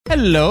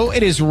Hello,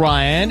 it is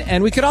Ryan,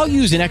 and we could all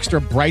use an extra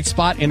bright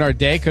spot in our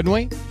day, couldn't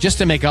we? Just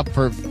to make up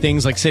for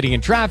things like sitting in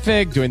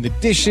traffic, doing the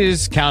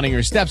dishes, counting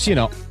your steps, you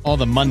know, all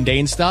the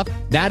mundane stuff.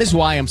 That is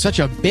why I'm such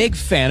a big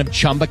fan of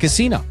Chumba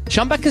Casino.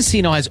 Chumba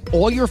Casino has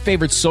all your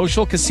favorite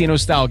social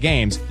casino-style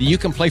games that you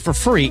can play for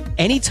free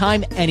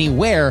anytime,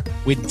 anywhere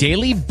with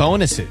daily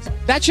bonuses.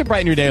 That should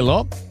brighten your day a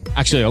little.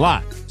 Actually, a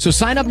lot. So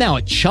sign up now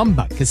at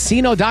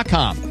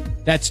ChumbaCasino.com.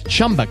 That's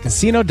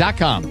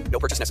ChumbaCasino.com. No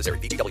purchase necessary.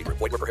 VGW Group.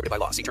 Void where prohibited by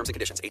law. See terms and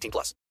conditions.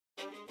 18+.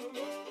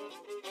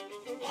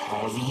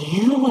 Have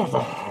you ever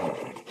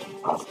heard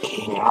of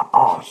King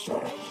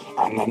Arthur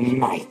and the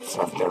Knights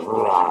of the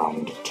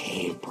Round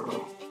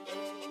Table?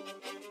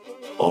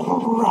 Or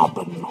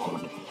Robin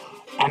Hood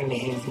and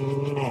his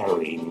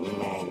merry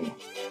men?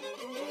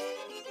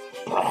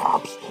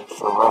 Perhaps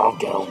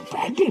Frodo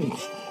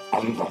Baggins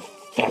and the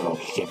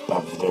Fellowship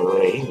of the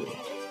Ring?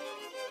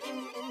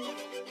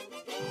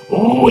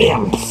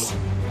 Wimps,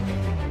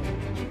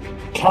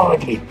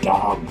 cowardly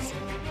dogs,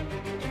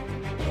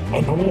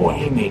 and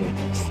whining,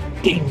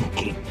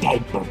 stinky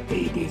diaper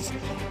babies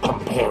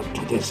compared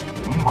to this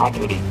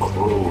motley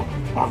crew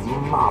of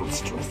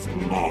monstrous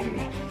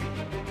men.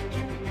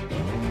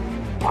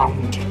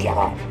 Bound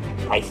together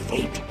by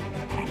fate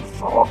and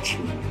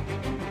fortune.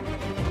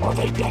 Are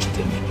they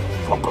destined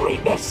for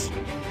greatness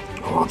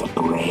or the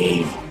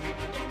grave?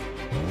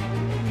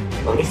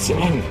 Listen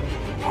in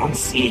and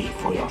see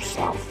for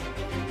yourself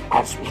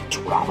as we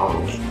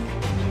travel with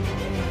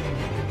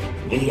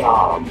the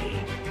army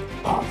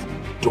of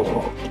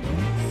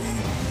Dorkness.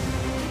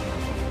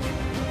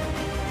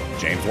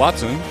 James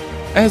Watson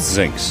as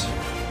Zinx.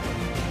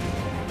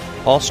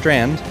 Paul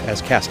Strand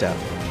as Castav.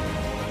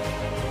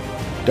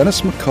 Dennis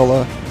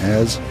McCullough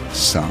as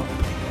Somp.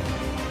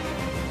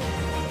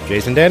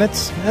 Jason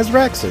Danitz as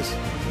Raxus.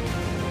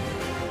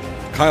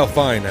 Kyle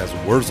Fine as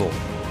Wurzel.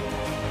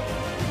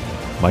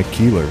 Mike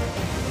Keeler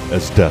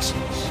as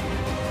Decimus.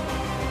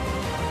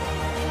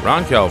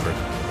 Ron Calvert,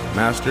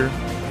 master of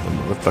the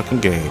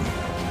motherfucking game.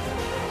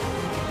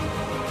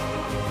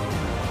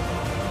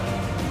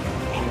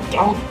 And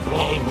don't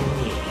blame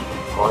me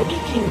for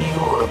anything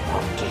you're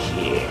about to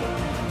hear.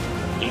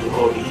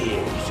 Your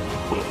ears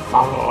will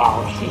follow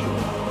our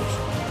heroes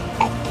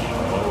at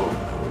their own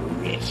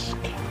risk.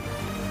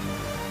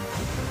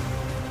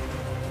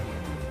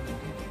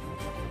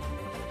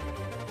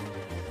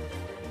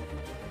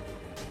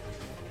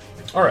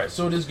 Alright,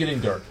 so it is getting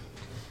dark.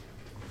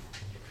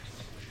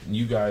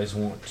 You guys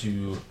want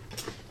to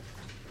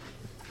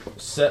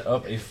set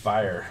up a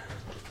fire.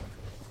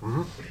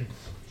 Mm-hmm.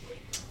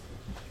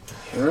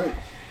 All right.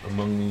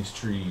 Among these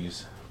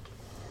trees.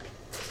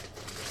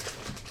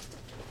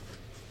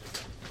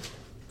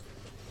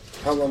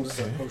 How long does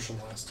that potion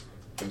last?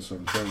 That's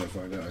what I'm trying to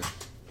find out. I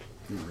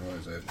didn't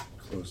realize I had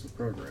closed the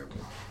program.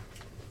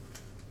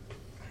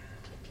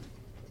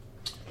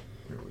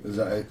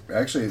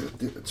 Actually,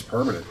 it's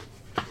permanent.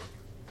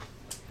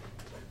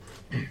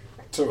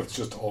 So it's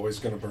just always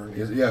going to burn?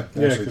 Yeah,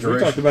 because we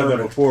talked about that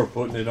before,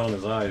 putting it on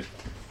his eyes.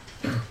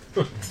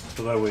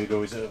 So that way he'd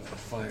always have a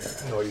fire.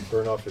 No, you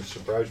burn off his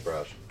surprise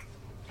brows.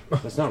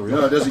 That's not real.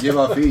 No, it doesn't give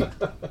off heat.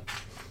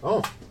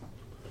 Oh.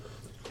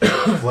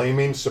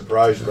 Flaming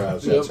surprise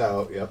brows. That's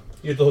how, yep.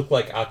 You'd look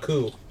like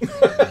Aku.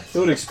 It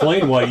would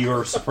explain why you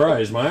are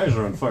surprised. My eyes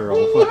are on fire all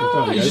the fucking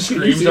time. He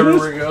screams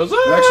everywhere he goes.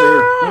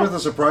 Actually, here with the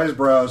surprise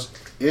brows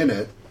in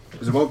it,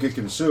 because it won't get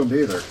consumed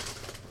either.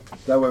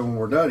 That way, when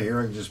we're done here,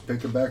 I can just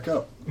pick it back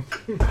up.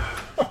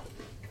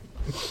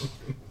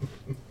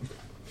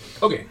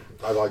 Okay.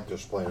 I like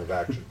this plan of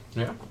action.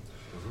 Yeah.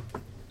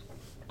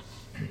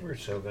 Mm-hmm. We're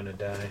so gonna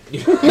die.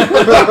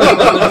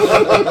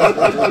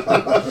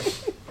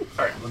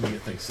 Alright, let me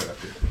get things set up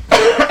here.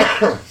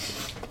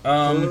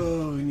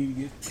 We need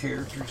to get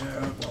characters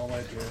out and all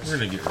that jazz. We're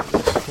gonna get rid of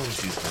this. What is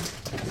these things?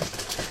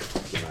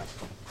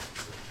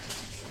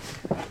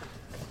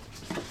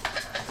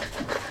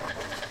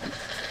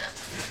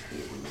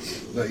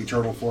 The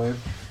eternal flame.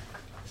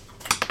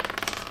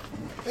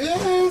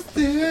 Is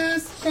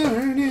this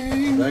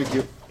burning? Thank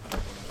you.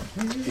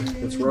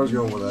 That's where I was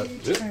going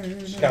with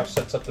that. Scout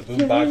sets up the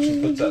boombox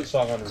and puts that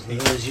song on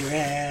repeat. Close your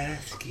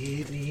eyes,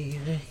 give me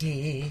your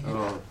hand.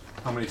 Oh,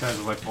 how many times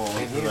have I fallen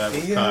into that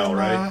with Kyle,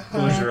 right?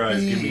 Close your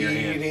eyes, give me your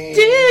hand.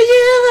 Do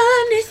you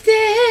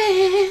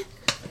understand?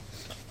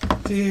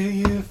 Do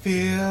you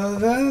feel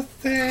the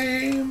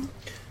same?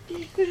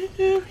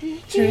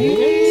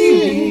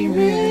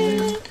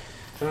 Dreaming.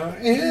 Or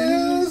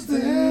is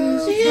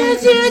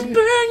this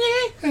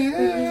burning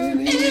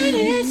in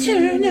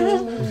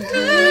eternal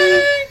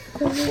night?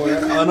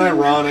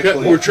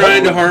 Unironically. We're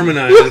trying to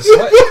harmonize. What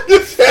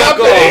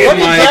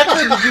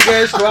exactly did you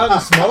guys go out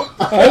and smoke?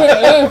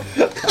 I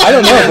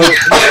don't know.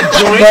 That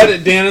joint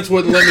that Danitz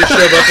wouldn't let me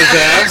shove up his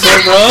ass.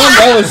 Ron,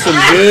 that was some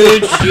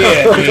good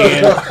shit,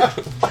 man.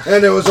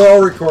 And it was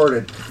all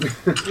recorded.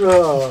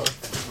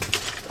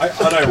 I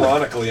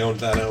unironically owned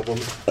that album.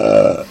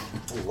 I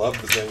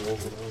loved the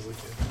Bengals when I was a kid.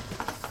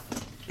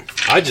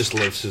 I just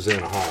love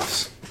Susanna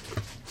Hoffs.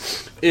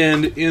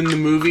 And in the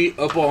movie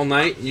Up All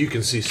Night, you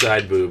can see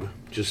side boob.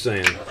 Just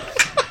saying.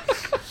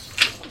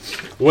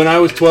 When I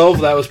was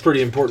 12, that was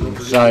pretty important.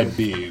 Side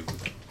beef.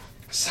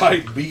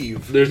 Side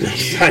beef. There's no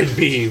side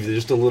beef. There's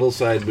just a little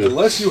side beef.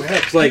 Unless you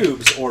have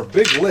pubes or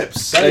big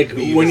lips, side Like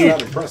beef when is you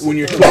not impressive. when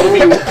you're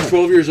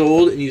 12 years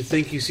old and you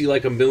think you see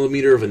like a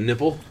millimeter of a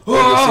nipple on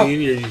the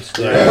scene, you're just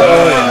like,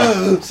 oh,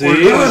 yeah. See, Or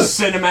you're in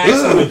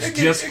Cinemax and it's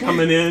just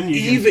coming in.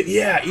 Even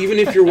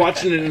if you're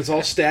watching it and it's all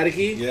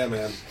staticky, yeah,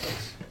 man.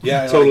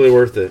 Yeah, totally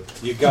worth it.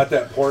 You got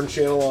that porn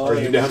channel on. Are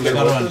you and down there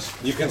with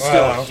us? You can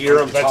still hear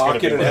them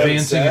talking and having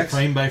advancing it sex.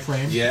 frame by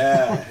frame.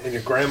 Yeah, and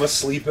your grandma's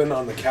sleeping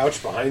on the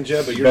couch behind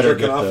you, but you're Better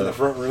jerking get off the in the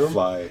front room.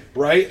 Fly.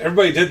 Right?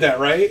 Everybody did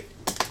that, right?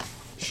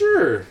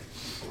 Sure.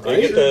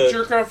 Right?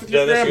 Jerk off with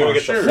your grandma.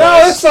 Sure. No,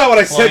 that's not what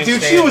I said,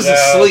 dude. She was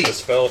asleep. The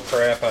spell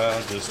crap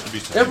out. Just to be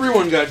safe.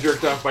 Everyone got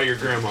jerked off by your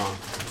grandma.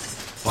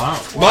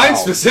 Wow. Mine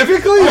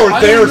specifically, or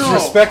I theirs don't know.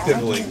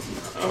 respectively?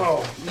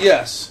 Oh,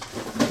 yes.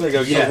 There you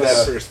go. Yes. That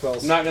after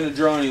spells. I'm not going to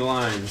draw any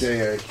lines.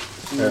 J.A.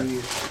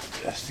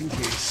 Just in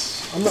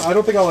case. I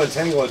don't think I'll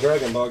entangle a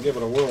dragon, but I'll give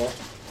it a whirl.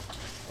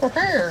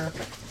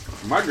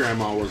 My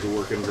grandma was a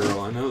working girl.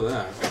 I know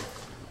that.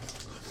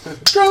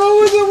 Grandma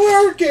was a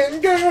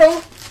working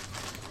girl.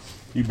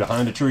 You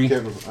behind a tree?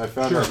 Kevin, I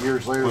found out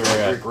years later Where that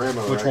at? my great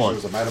grandmother Which actually one?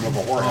 was a madam of a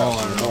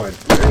whorehouse in Des Moines.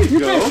 There you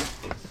go.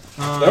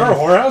 There are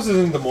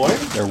whorehouses in Des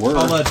Moines? There were.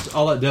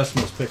 I'll let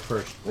Decimus pick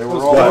first. They were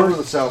all over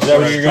the south Is that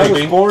side. where you're I going to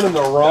was be? born in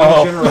the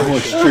wrong generation.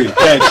 Bush tree.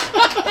 Thanks.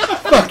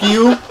 Fuck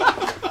you.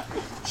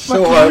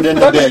 So hard in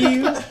the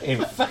dick.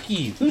 And fuck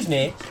you. Who's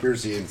next?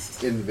 Here's the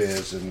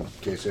invis in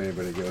case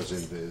anybody goes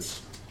invis.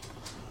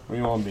 Where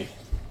you want to be?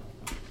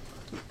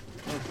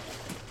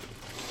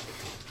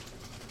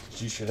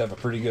 You should have a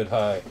pretty good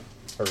high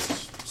or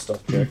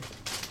stuff check.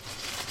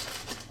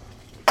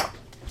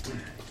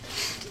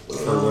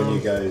 For when you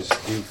guys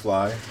do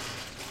fly.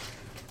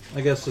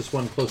 I guess this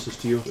one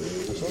closest to you.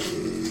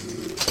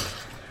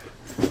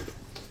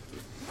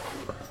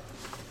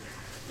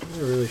 I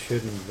really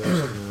should invest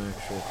in an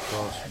actual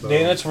crossbow.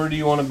 Danitz, where do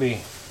you want to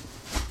be?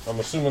 I'm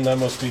assuming that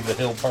must be the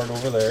hill part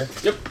over there.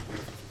 Yep.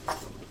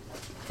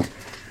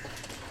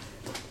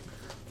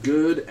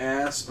 Good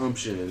ass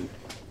umption.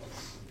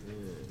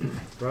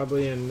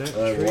 Probably in that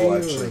I tree will or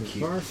actually in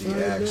keep far the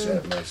side axe there.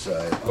 at my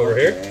side. Over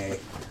here?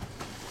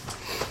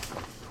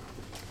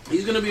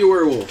 He's gonna be a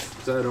werewolf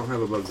because I don't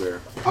have a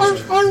bugbear.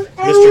 Mr. Kyle,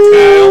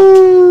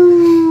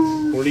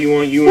 where do you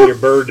want you and your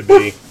bird to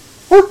be?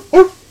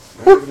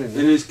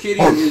 And his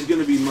kitty is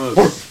gonna be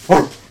Muggs.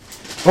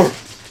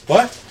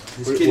 What?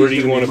 Where do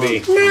you want to be?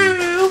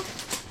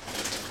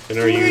 And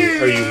are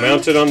you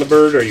mounted on the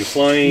bird? Are you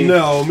flying?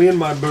 No, me and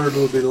my bird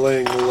will be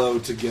laying low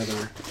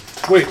together.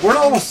 Wait, we're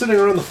not all sitting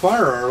around the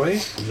fire, are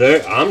we?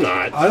 I'm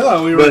not. I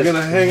thought we were But going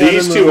to hang out in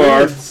these the two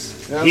are.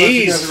 woods. Yeah, I thought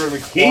you guys were gonna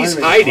be He's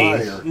climbing hiding.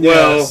 higher.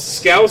 Well, Yes.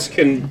 Scouse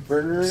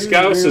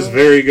is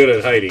very good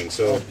at hiding.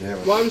 So Damn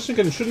it. Well, I was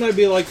thinking, shouldn't I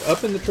be like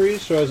up in the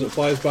trees so as it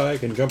flies by I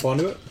can jump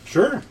onto it?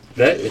 Sure.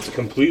 that it's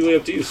completely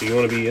up to you. So you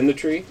want to be in the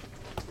tree?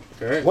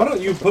 All right. Why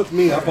don't you put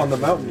me up on the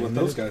mountain with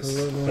those guys?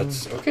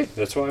 That's okay.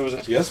 That's why I was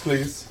asking. Yes,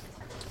 please.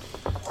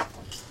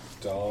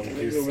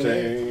 Donkey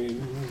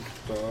stain.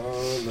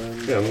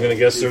 Yeah, I'm gonna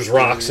guess there's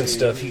rocks and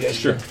stuff. You guys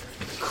sure?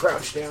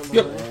 Crouch down.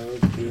 Yep.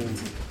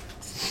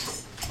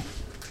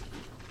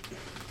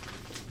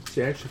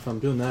 See, actually, if I'm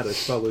doing that, I'd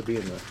probably be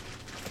in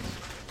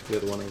the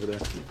other one over there.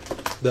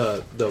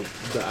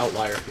 The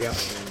outlier, yeah.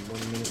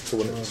 So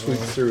when it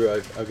sweeps through,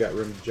 I've got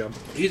room to jump.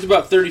 He's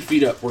about 30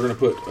 feet up. We're gonna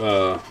put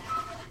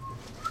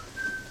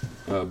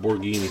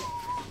Borghini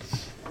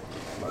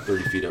about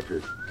 30 feet up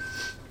here.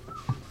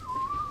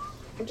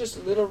 I'm just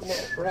a little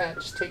rat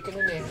just taking a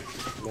nap.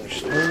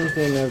 The only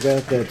thing I've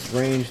got that's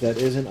ranged that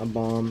isn't a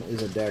bomb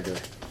is a dagger.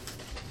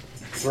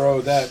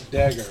 Throw that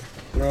dagger.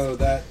 Throw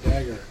that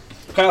dagger.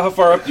 Kyle, how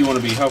far up do you want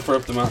to be? How far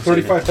up the mountain?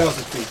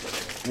 35,000 feet.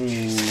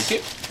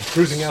 Okay.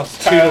 Cruising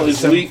altitude. Kyle's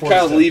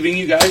 747. leaving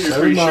you guys. You're 7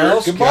 pretty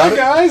miles. sure. Goodbye,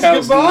 guys.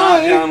 Kyle's not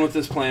Goodbye. down with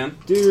this plan.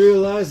 Do you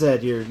realize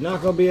that you're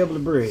not going to be able to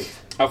breathe?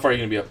 How far are you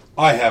gonna be up?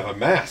 I have a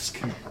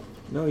mask.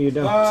 No, you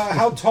don't.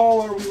 How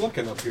tall are we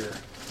looking up here?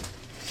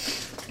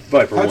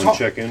 Viper How one tall-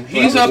 check in.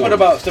 He's up at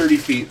about 30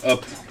 feet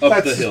up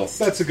the hill.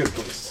 That's a good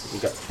place.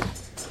 Okay.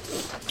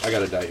 I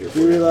gotta die here.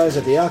 Do you realize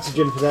that the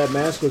oxygen for that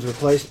mask was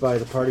replaced by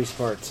the party's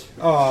farts?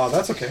 Oh,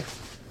 that's okay.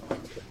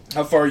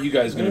 How far are you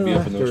guys gonna be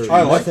up in those trees?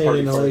 I like methane party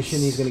inhalation,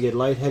 farts. he's going to get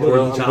lightheaded.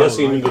 Well, and I'm he's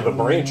guessing into the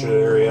branch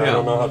area. I Yeah.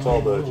 don't know how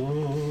tall the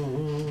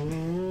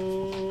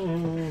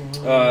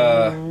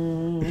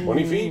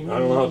 20 feet. I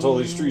don't know how tall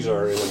these trees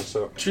are in them.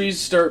 So Trees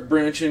start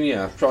branching,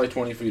 yeah, probably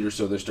 20 feet or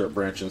so. They start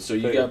branching. So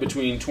you got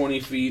between 20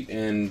 feet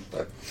and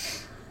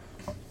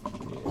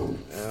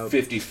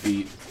 50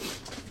 feet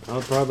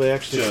I'll probably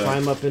actually to-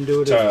 climb up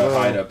into it to as well.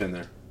 hide up in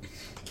there.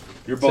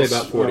 You're both Say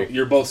about 40.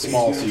 You're both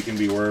small, so you can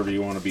be wherever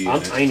you want to be. I'm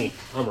in it. tiny.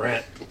 I'm a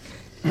rat.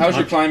 How's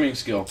your climbing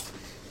skill?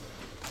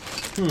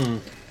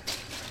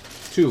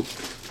 2.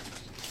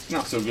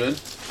 Not so good.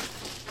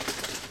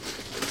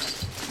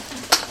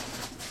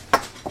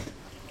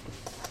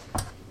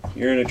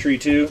 You're in a tree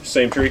too.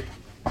 Same tree.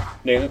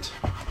 Damn it.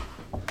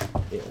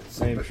 Yeah,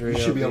 same tree. You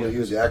should be able to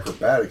use the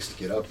acrobatics to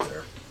get up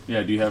there.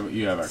 Yeah, do you have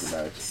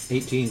acrobatics?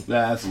 18.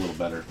 That's a little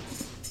better.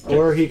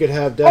 Or he could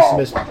have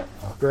Decimus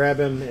grab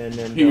him and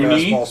then Here, go.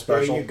 small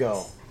There you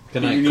go.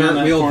 Can I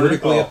cartwheel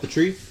vertically up the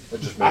tree?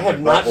 I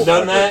have not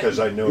done that. Because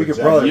I know we could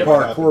probably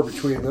parkour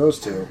between those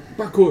two.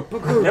 Parkour.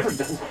 Never done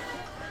that.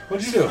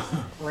 What'd you do?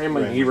 Ram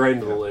my knee right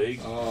into the leg.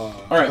 All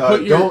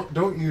right,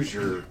 don't use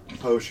your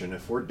potion.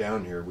 If we're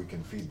down here, we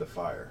can feed the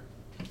fire.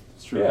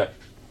 That's true. Yeah.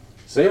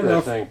 Save that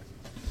enough. thing.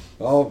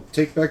 I'll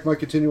take back my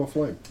continual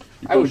flame.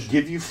 I would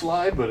give you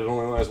fly, but it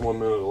only lasts 1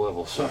 minute a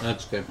level. So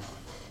That's good.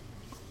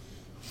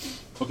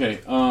 Okay,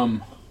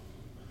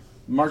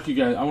 mark you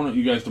guys. I want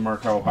you guys to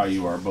mark how high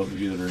you are, both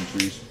of you that are in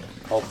trees.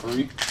 all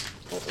three.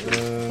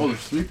 Oh,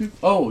 there's 3 people.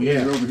 Oh,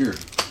 yeah, you're over here.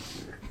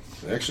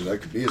 Actually,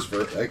 that could be as Can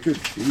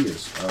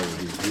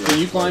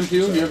you climb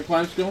too? Do you have a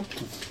climb skill?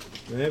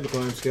 I have a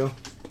climb skill.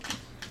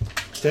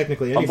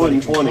 Technically, I'm anybody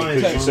putting can 20 climb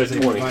because as you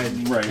long as said they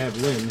 20. provide- have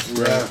limbs.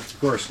 Yeah, of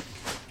course.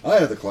 I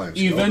have the climb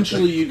skill.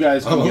 Eventually, you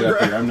guys can I'm get up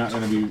okay. here. I'm not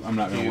gonna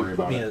worry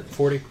Put about me it. at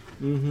 40.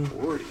 Mm-hmm.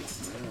 40.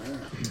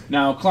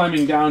 Now,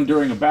 climbing down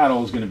during a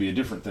battle is going to be a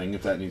different thing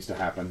if that needs to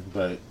happen.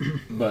 But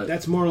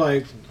That's more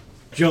like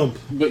jump.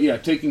 But yeah,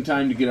 taking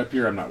time to get up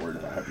here, I'm not worried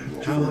about having to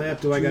go. How high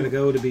up do I got to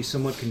go to be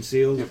somewhat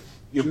concealed?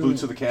 You have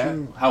boots of the cat?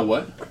 How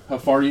what? How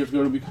far do you have to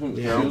go to become?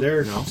 Yeah,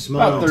 they're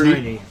small About and 30.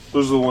 tiny.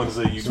 Those are the ones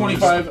that you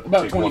 25,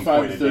 about take 1 25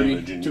 point to of 30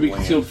 damage and to you be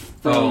land. concealed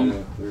from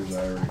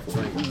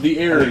the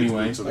air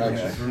anyway.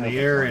 The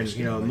air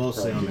and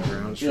mostly on the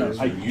ground. Yeah,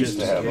 I used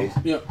to have them.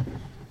 Yep.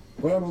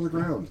 What out on the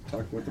ground?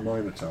 Talk with the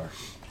Minotaur.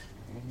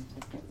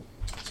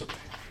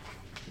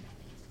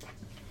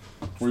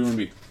 Where do you want to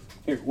be?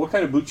 Here, what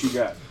kind of boots you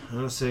got?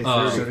 I'll say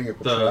Setting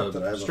up a trap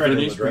that I have a feeling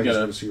strategy, the dragon's we got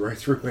going to see right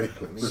through anyway.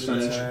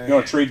 Percentage. You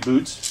want to trade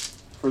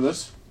boots for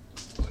this?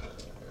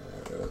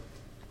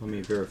 Let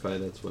me verify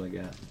that's what I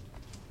got.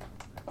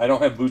 I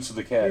don't have boots of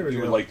the cat. Here we You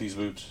would go. like these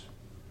boots.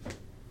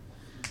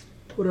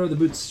 What are the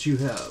boots that you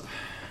have?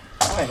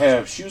 I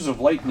have shoes of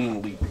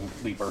lightning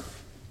leaper.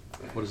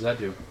 What does that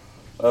do?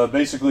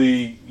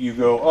 Basically, you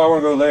go, I want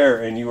to go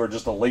there, and you are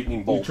just a lightning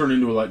You bolt. turn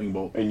into a lightning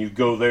bolt. And you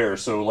go there.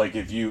 So, if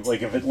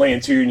it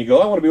lands here and you go,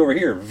 I want to be over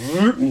here,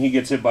 and he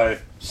gets hit by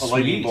a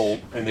lightning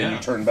bolt, and then you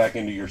turn back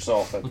into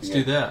yourself. Let's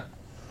do that.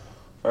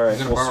 All right, I'm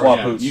gonna we'll borrow swap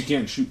Yeah, boots. you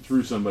can't shoot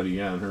through somebody,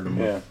 and hurt them.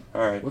 Yeah,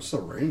 all right. What's the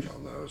range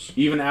on those?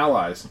 Even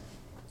allies.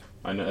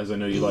 I know, as I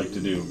know you like to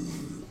do.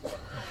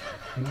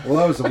 Well,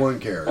 that was the one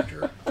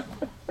character.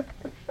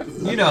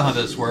 You know how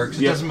this works.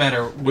 It doesn't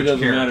matter which it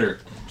doesn't character. matter.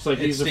 It's like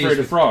It he's stays afraid of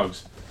with-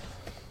 frogs.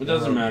 It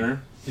doesn't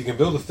matter. You can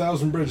build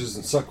 1,000 bridges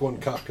and suck one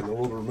cock, and the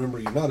world will remember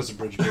you not as a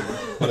bridge builder,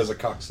 but as a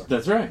cocksucker.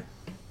 That's right.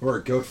 Or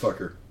a goat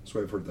fucker. That's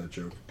why I've heard that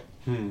joke.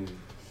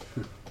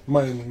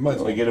 Mine's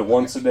Only get it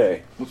once a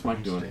day. What's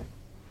Mike doing?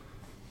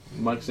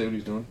 Mike say what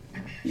he's doing?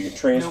 You can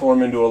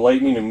transform into a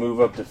lightning and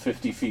move up to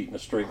 50 feet in a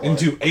straight line.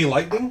 Into a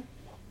lightning?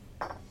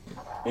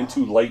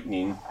 Into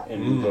lightning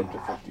and move up to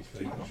 50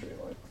 feet in a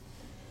straight line.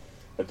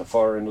 At the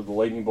far end of the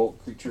lightning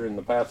bolt, creature in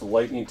the path of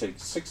lightning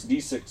takes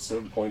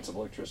 6d6 points of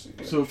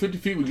electricity. So 50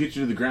 feet would get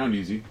you to the ground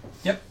easy.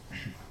 Yep.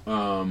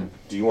 Do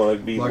you want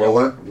to be Like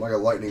lower? like a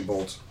lightning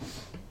bolt.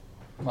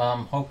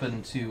 I'm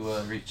hoping to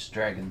reach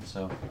dragon,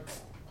 so.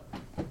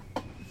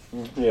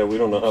 Yeah, we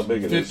don't know how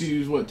big it is.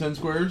 50 is what, 10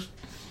 squares?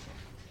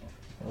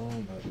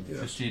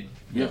 50.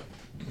 Yep.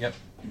 Yep.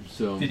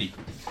 So 50.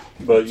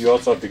 But you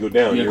also have to go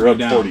down. You have You're to up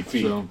go down, 40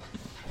 feet. so-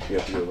 You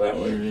have to go that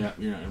way. You're not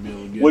going to be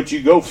able to get. Which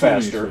you go too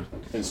many faster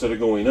squares. instead of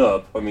going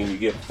up. I mean, you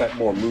get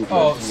more movement.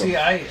 Oh, you see, know.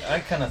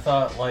 I kind of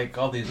thought, like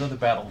all these other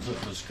battles,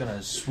 it was going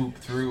to swoop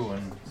through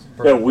and.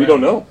 Yeah, we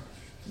don't know.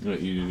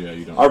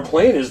 You don't. Our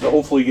plan is to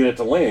hopefully get it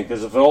to land,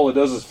 because if all it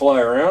does is fly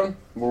around,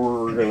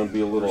 we're going to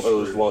be a little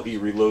hosed while he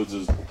reloads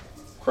his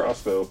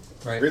crossbow.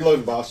 Right.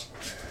 Reload, boss.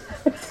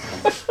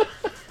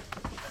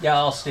 Yeah,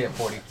 I'll stay at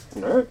 40.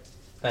 All right.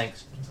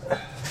 Thanks.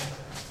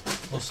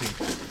 We'll see.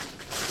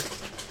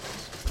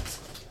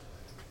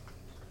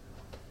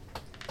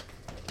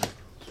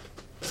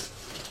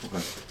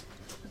 Okay.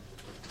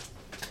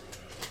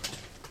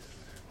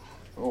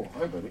 Oh,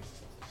 hi, buddy.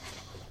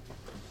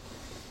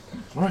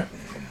 Alright.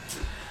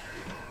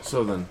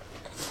 So then,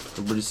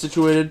 everybody's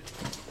situated.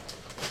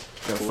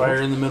 Got a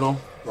fire in the middle.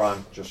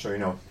 Ron, just so you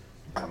know,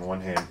 on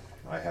one hand,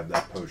 I have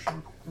that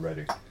potion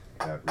ready.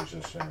 That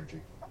resists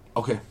energy.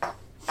 Okay.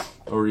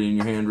 Already in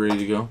your hand, ready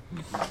to go?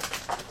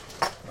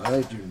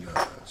 I do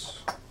not.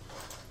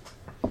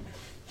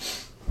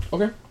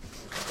 Okay.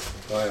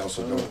 I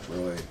also don't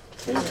really.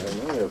 Hey,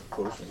 I have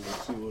potions.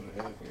 Let's see what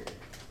I have here.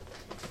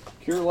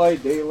 Cure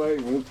light, daylight,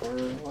 remove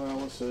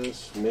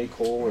paralysis, make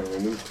whole, and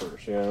remove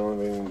curse. Yeah, I don't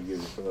have anything to give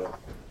you for that.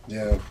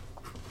 Yeah,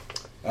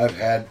 I've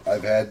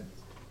had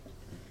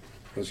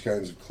those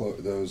kinds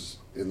of those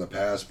in the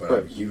past, but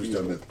I've used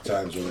them at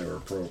times when they were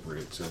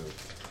appropriate too.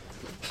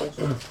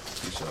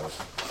 So,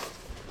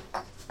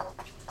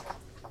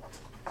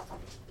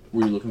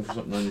 Were you looking for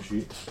something on your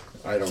sheet?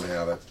 I don't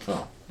have it.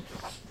 Oh.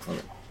 Okay.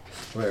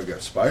 I mean, I've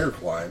got spider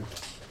climb.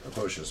 A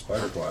potion of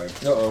spider climb.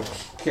 Uh-oh.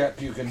 Cat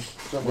puking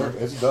somewhere.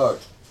 It's a dog.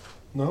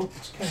 No,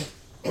 it's cat.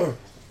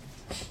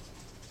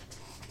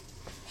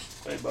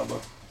 Hey,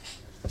 Bubba.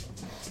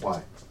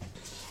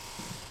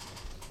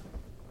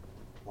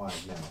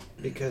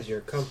 Because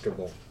you're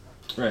comfortable.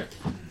 Right.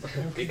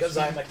 Because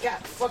I'm a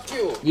cat. Fuck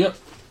you. Yep.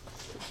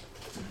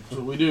 That's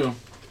what we do.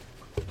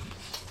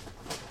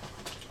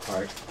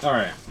 Alright.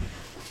 Alright.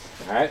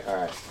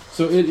 Alright.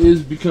 So it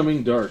is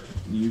becoming dark.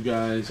 You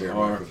guys Here,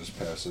 are... Michael, just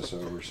pass this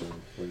over so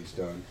when he's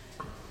done.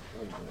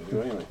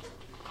 Do anything.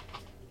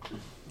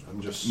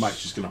 I'm just...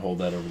 Mike's just going to hold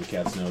that over the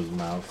cat's nose and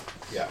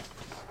mouth. Yeah.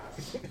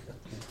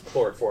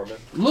 Pour it for me.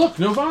 Look,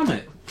 no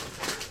vomit.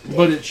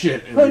 But it's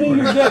shit. Honey,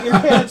 you got your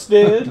cat's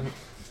dead.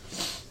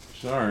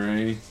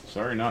 Sorry.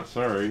 Sorry, not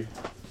sorry.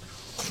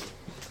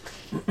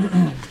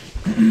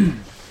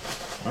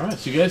 Alright,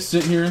 so you guys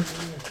sit here,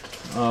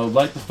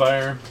 light the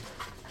fire.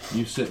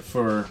 You sit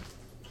for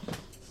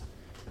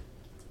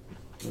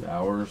an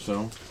hour or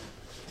so.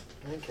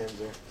 Hi,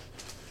 Kenzer.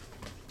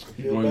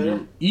 You Feel want better?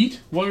 to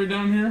eat while you're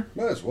down here?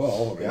 Might as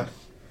well. Yeah.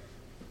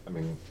 I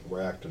mean,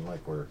 we're acting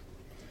like we're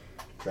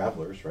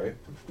travelers, right?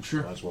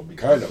 Sure. Might as well be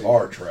Kind of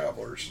are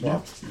travelers.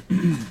 Yeah.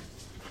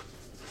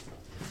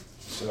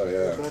 So,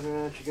 yeah. Better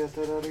now that you got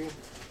that out of you?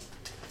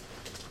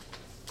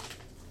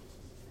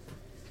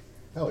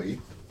 I'll eat.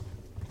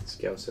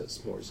 Scout says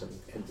s'mores and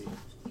envy.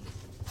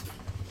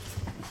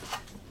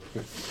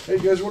 Hey,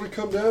 you guys want to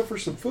come down for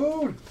some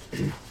food?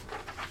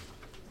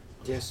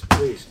 Yes,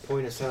 please.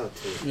 Point us out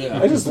to.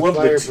 Yeah. I just love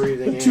fire the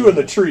breathing two in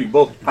the tree.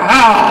 Both.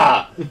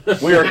 Ah!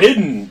 We are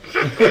hidden.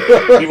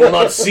 He will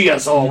not see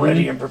us all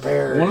ready and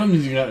prepared. One of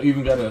them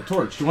even got a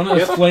torch. One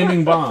has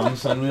flaming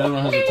bombs, and the other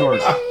one has a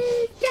torch.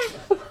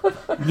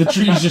 The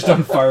tree's just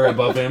on fire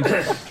above him.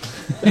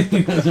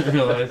 He doesn't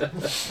realize.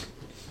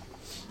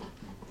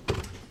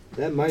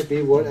 That might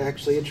be what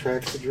actually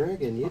attracts the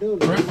dragon. You don't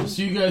know. Alright,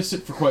 so you guys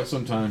sit for quite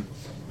some time.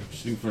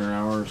 Sitting for an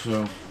hour or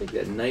so. I think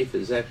that knife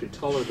is actually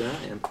taller than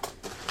I am.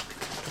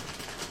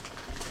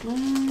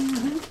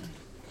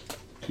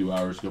 2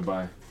 hours go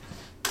by.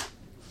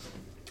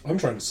 I'm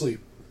trying to sleep,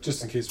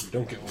 just in case we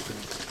don't get woken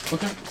up.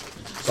 Okay.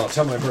 So I'll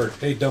tell my bird,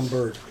 hey, dumb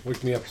bird,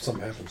 wake me up if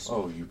something happens.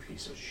 Oh, you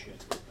piece of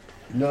shit.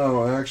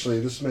 No, actually,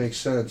 this makes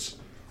sense.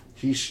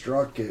 He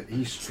struck it.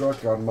 He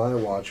struck on my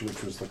watch,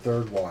 which was the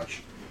third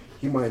watch.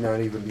 He might not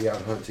even be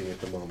out hunting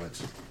at the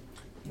moment.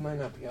 You might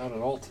not be out at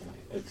all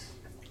tonight. It's.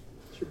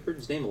 Is your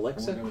bird's name What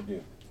Alexa? am I gonna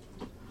do?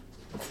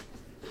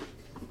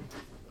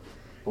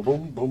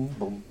 Boom, boom,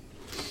 boom.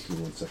 Give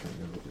me 1 second. I'm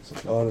gonna look at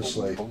something.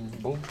 Honestly, Boom,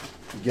 boom.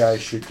 you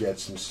guys should get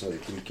some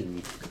sleep.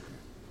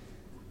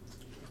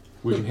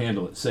 We can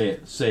handle it. Say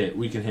it. Say it.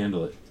 We can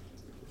handle it.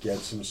 Get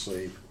some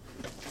sleep.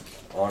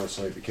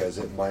 Honestly, because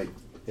it might,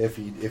 if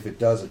it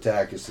does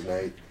attack us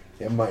tonight,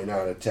 it might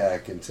not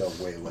attack until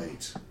way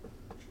late.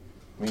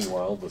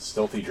 Meanwhile, the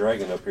stealthy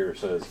dragon up here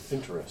says,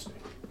 interesting.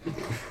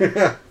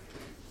 And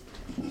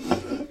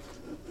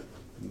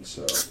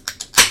so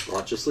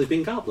Watch a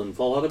sleeping goblin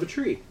fall out of a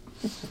tree.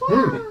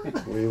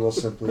 we will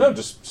simply. No,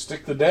 just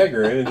stick the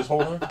dagger in and just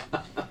hold on.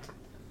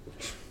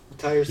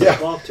 Tie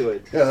yourself off to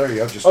it. Yeah, there you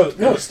go. Just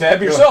no,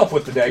 stab yourself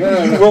with the dagger.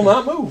 No. You will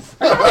not move.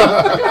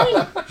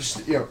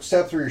 Just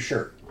stab through your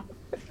shirt.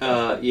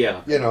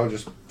 Yeah.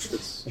 Just.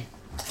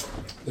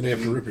 Then you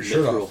have to rip your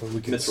shirt off, and we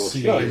can Mithril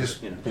see shade,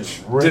 just you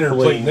know. dinner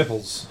plate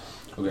nipples.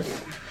 Okay.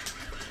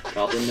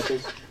 Goblin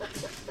nipples?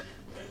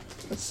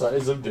 The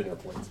size of dinner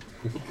plates.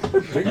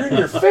 Bigger in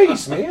your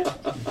face, man.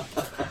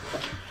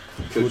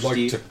 Who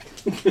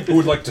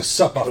would like to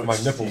sup off my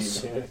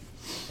nipples? I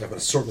have an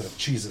assortment of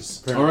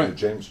cheeses. All right.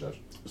 James does.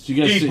 So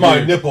you guys Eat sit my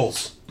here.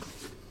 nipples.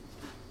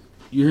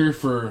 You're here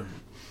for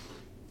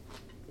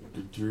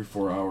 3 or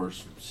 4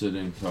 hours,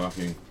 sitting,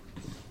 talking.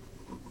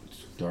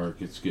 It's dark.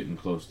 It's getting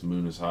close. The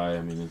moon is high.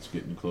 I mean, it's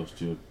getting close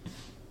to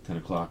 10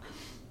 o'clock.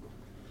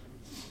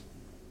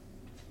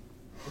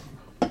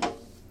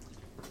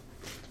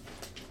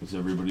 Is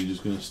everybody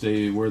just going to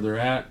stay where they're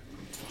at?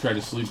 Try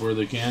to sleep where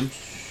they can?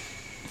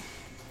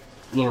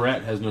 Little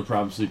Rat has no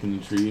problem sleeping in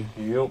the tree.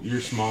 Yep.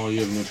 You're small. You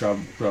have no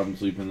problem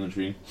sleeping in the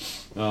tree.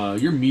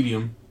 You're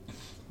medium.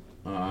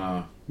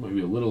 Might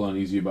be a little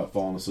uneasy about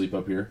falling asleep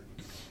up here.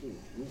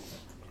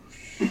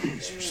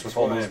 With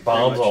all those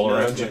bombs all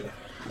around you.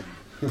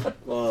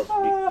 Well,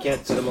 you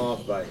can't set them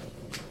off by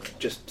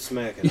just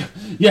smacking them.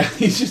 Yeah,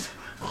 he just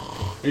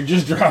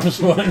drops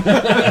one.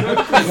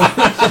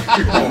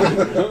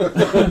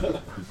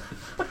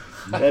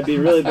 That'd be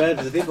really bad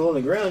for the people on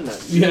the ground.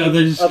 Yeah,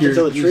 they're just up scared.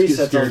 until the They tree just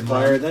get sets on scared,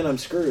 fire. man. Then I'm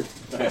screwed.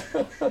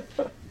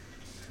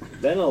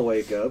 Then I'll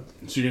wake up.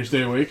 So you're gonna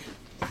stay awake?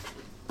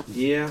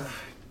 Yeah,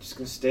 just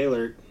gonna stay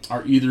alert.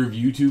 Are either of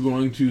you two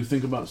going to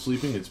think about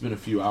sleeping? It's been a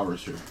few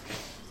hours here.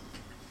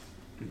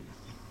 You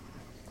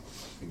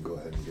can go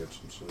ahead and get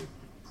some sleep.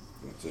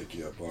 I'll take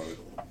you up on it.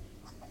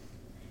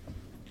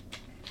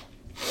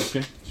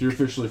 Okay, so you're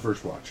officially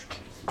first watch.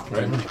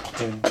 Right.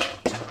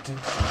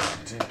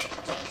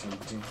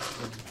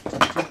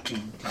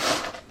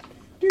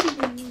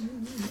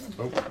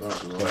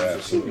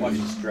 Watch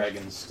this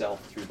dragon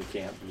stealth through the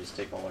camp and just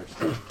take all our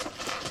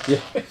stuff.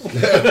 Yeah.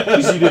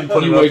 Because you didn't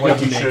put You it wake up like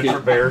up you should naked. for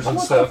bears and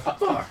stuff.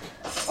 Fuck.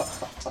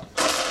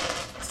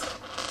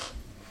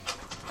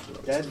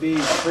 That'd be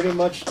pretty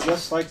much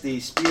just like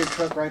the speeder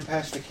truck right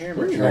past the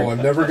camera. No, I'm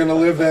never going to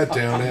live that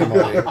down, am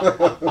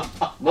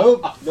I?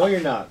 Nope. No, you're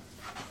not.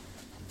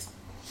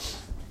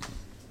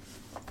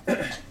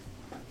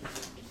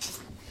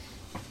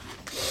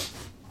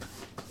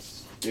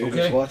 Dude,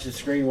 just watching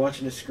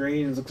the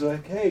screen. It looks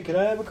like, hey, can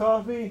I have a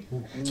coffee?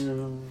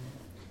 No.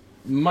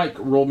 Mike,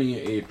 roll me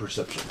a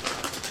perception.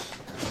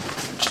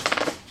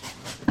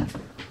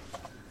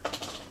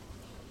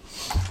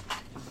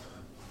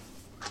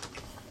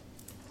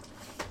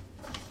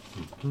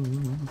 $29.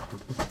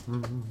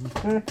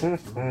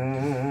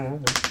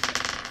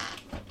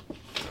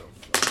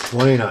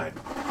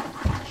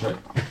 Okay.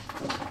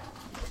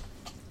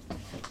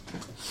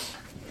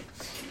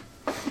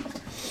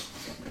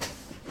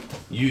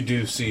 You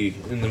do see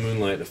in the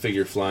moonlight a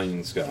figure flying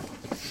in the sky.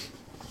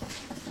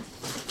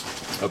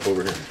 Up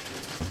over here.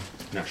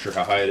 Not sure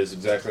how high it is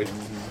exactly,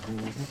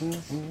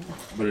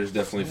 but it is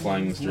definitely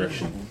flying in this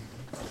direction.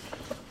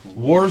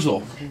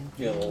 Warzel,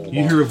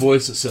 you hear a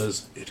voice that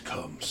says, "It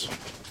comes."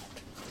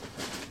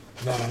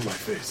 Not on my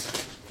face.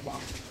 Wow.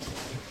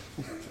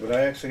 Would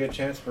I actually get a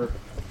chance for...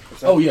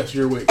 Oh, yes,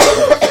 you're awake.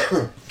 Right,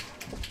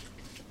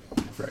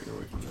 you're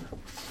awake from there.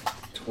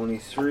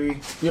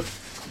 23. Yep.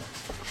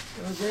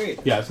 Oh, great.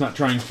 Yeah, it's not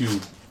trying to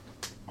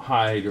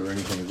hide or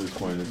anything at this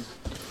point. It's...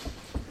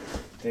 I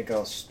think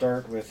I'll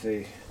start with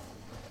the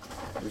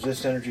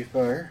resist energy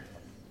fire.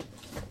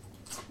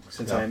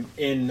 Since I'm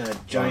in a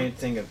giant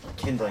thing of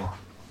kindling.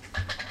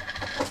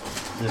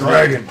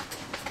 Dragon!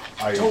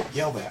 Don't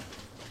yell that.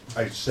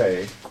 I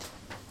say...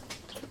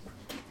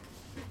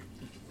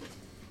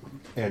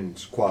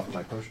 and quaff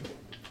my potion.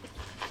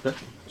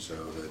 So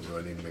then do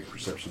I need to make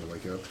perception to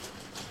wake up?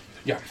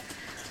 Yeah.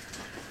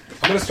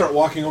 I'm going to start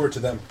walking over to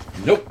them.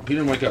 Nope, he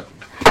didn't wake up.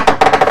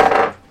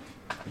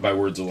 By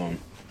words alone.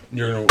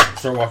 You're going to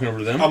start walking over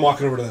to them? I'm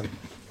walking over to them.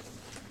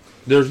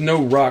 There's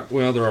no rock.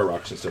 Well, there are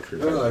rocks and stuff here.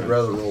 Well, I'd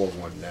rather roll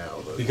one now.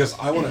 Though. Because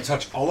I want to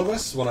touch all of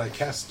us when I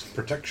cast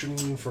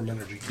protection from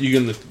energy. You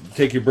going to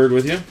take your bird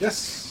with you?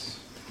 Yes.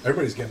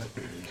 Everybody's getting it.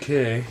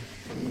 Okay.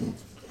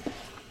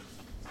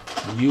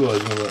 You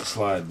always going to let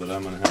slide, but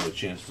I'm going to have a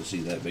chance to see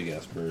that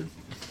big-ass bird.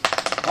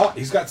 Oh,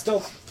 he's got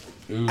stealth.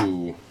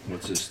 Ooh,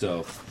 what's his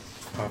stealth?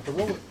 I'll have to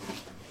roll it.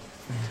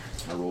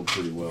 I rolled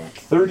pretty well.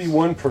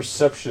 31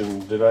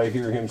 perception. Did I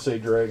hear him say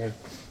dragon?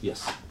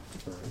 Yes.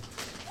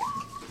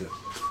 Yeah.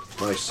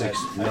 My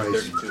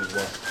 32 as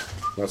well.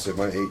 I'll say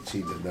my 18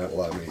 did not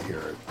allow me to hear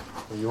it.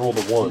 You rolled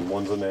a 1.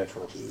 One's a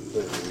natural.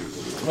 Well,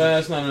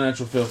 that's not a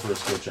natural fail for a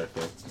skill check,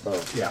 though.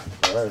 Oh. Yeah.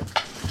 All right.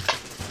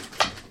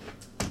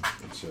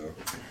 So,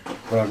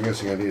 but I'm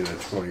guessing I needed a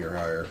 20 or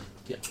higher.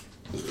 Yeah.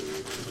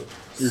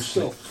 You're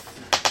still.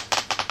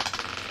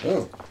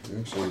 Oh,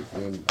 actually,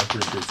 then I'm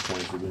pretty sure it's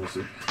 20 for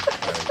Lunacy.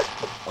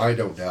 I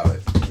don't doubt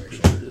it.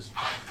 Actually, it is.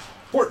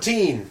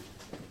 14.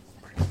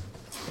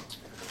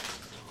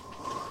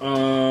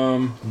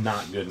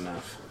 Not good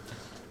enough.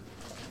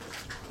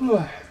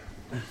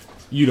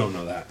 You don't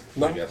know that.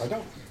 No, I guess. I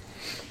don't.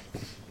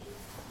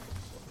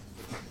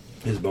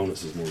 His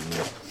bonus is more than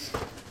that.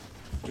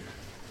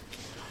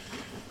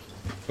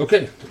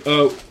 Okay,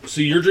 so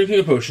you're drinking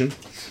a potion.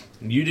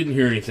 You didn't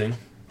hear anything.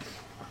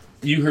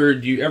 You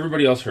heard.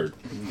 Everybody else heard.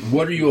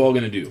 What are you all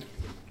going to do?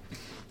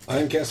 I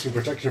am casting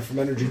protection from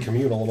energy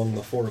communal among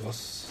the four of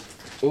us.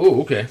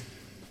 Oh, okay.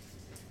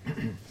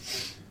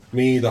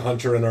 Me, the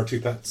hunter, and our two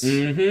pets.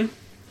 Mm-hmm.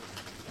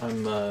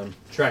 I'm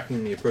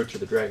tracking the approach of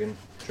the dragon,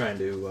 trying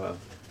to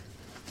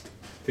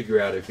figure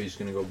out if he's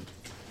going to go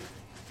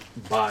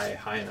by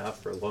high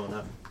enough or low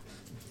enough.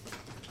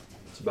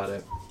 That's about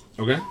it.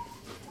 Okay.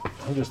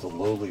 I'm just a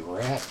lowly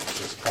rat,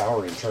 just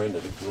cowering, trying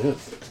to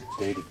live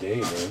day to day,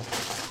 man.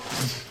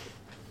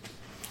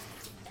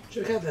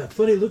 Check out that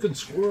funny looking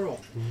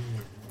squirrel.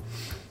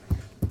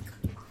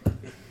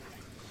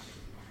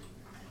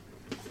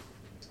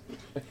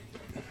 The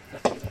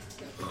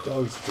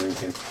dog's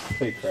drinking.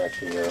 They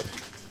crack me up.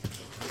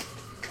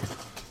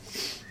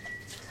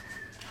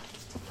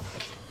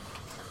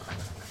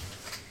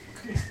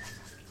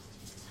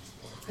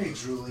 Hey,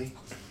 Julie.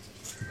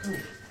 Come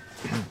here.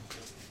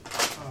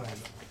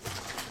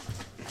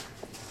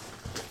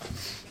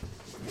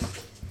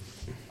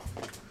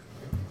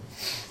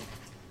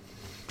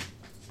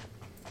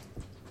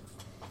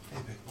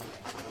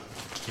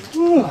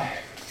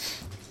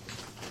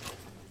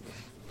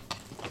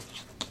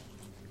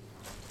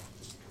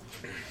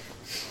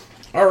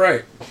 All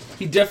right.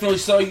 He definitely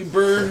saw you,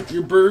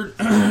 your bird.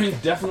 He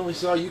definitely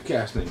saw you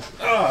casting.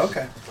 Oh,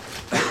 okay.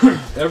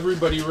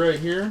 Everybody right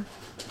here.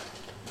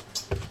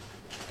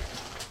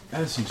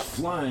 As he's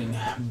flying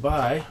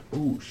by.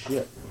 Ooh,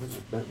 shit. I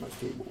just bent my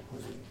cable.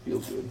 That didn't feel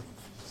good.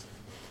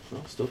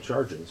 Well, still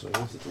charging, so I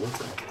guess it's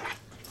working.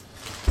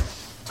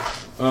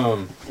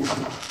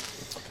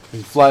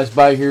 He flies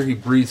by here. He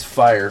breathes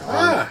fire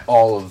on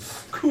all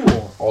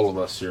of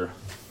us here.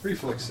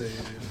 Reflex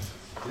save.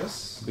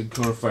 Yes. Big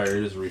cone of fire.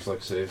 It is a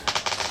reflex save.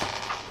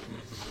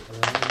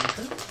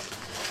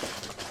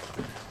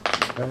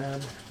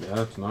 Bad. Yeah,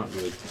 that's not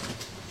good.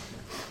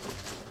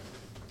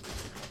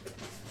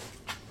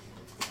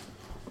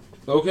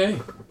 Okay.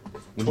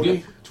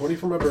 20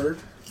 for my bird.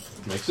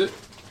 Makes it.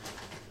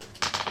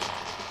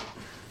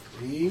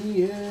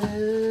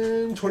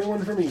 And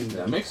 21 for me.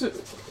 That makes it.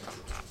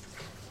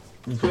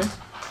 Okay.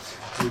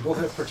 We both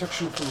have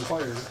protection from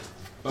fire.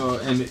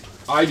 And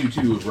I do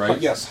too, right?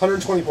 Yes,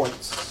 120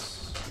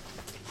 points.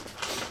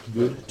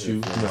 Good to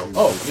know.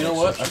 Oh, you know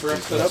what? I forgot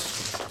to set up.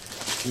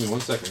 Give me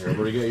 1 second here. I've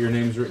already got your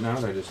names written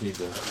out. I just need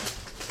to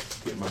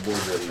get my board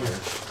ready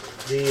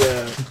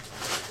here.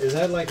 Is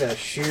that like a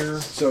sheer...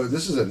 So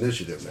this is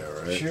initiative now,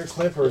 right? Sheer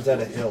cliff, or is that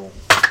a hill?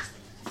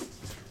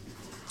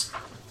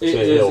 It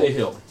is a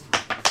hill.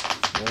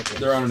 Okay.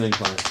 They're on an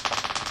incline.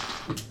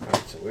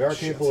 Alright, so we are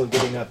capable of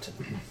getting up to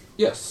them.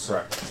 Yes.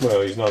 Correct.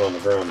 Well, he's not on the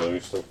ground though.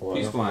 He's still flying.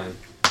 He's flying.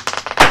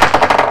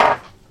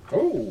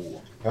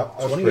 Oh! Yep,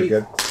 that's pretty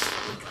good.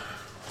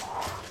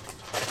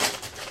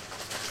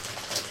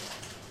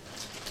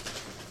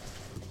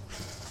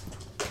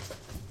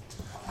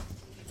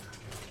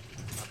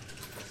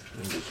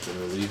 I'm just going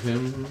to leave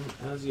him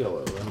as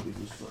yellow. That'll be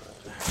just fine.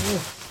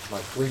 My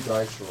 3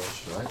 dice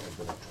rolls tonight have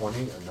been a 20,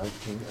 a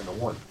 19, and a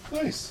 1.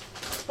 Nice.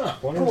 Huh,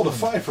 I rolled a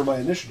 5 for my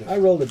initiative. I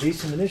rolled a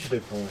decent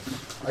initiative for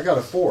us. I got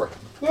a 4.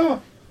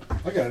 Oh,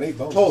 I got an 8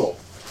 bonus. Total.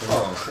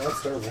 Oh,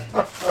 that's terrible.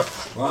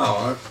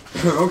 Wow.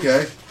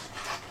 Okay.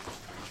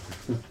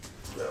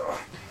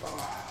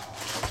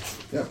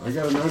 Yeah, I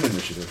got a 9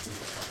 initiative.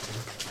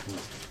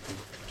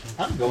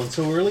 I'm going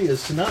so early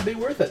as to not be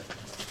worth it.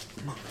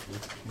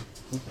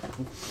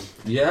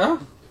 Yeah?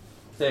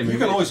 Hey, You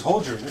can always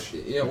hold your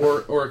initiative. Yeah,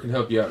 or it can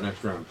help you out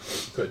next round.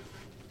 Good.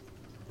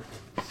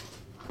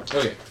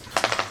 Okay.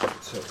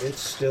 So it's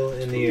still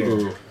in the air.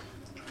 Ooh.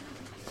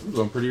 I'm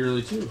going pretty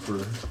early too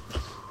for...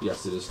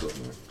 Yes, it is still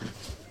in there.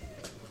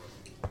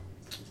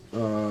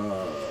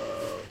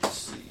 Let's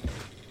see.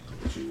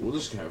 Actually, we'll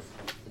just have...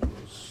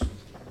 Let's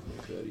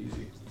make that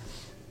easy.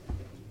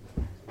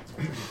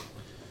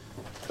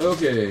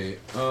 Okay.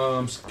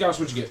 Scouts,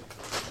 what'd you get?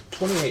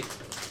 28.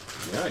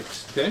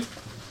 Yikes. Okay.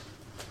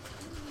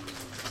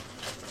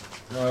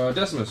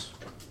 Decimus.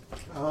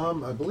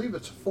 I believe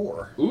it's a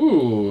 4.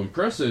 Ooh,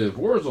 impressive.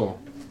 Wurzel.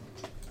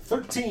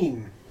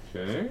 13.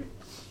 Okay.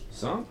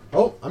 Some.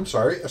 Oh, I'm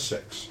sorry, a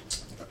 6.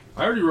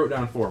 I already wrote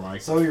down 4,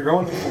 Mike. So you're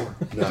going for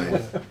 4.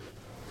 9.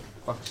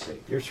 Fuck's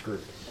sake. You're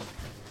screwed.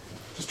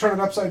 Just turn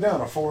it upside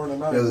down, a 4 and a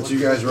 9. Yeah, the two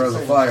guys around the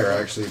fire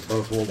actually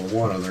both rolled a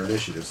 1 on their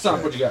initiative.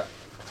 Stop, what you got?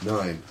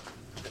 9.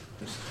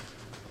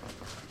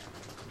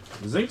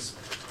 Zinks?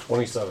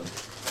 27.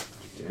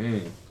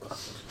 Dang.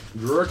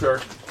 Drawer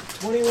chart.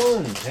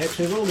 21. I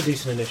actually rolled a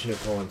decent initiative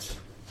for once.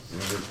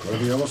 You're going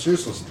to be almost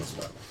useless in this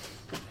battle.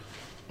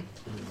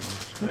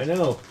 I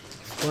know.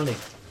 Funny.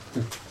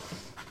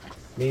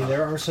 I mean,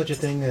 there are such a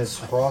thing as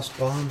frost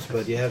bombs,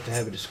 but you have to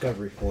have a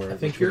discovery for it. I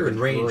think you're in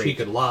range. He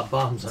could lob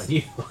bombs on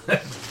you.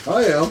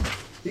 I am.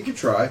 You can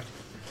try.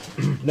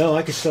 No,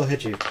 I could still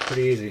hit you.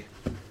 Pretty easy.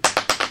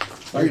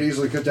 I could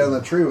easily cut down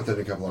that tree within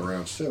a couple of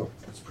rounds, too.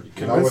 That's pretty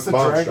good. Convince the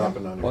dragon.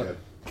 dropping on your head.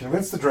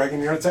 Convince the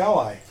dragon you're its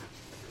ally.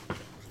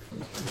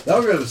 Now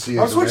we're going to see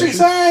I'm switching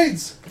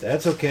sides!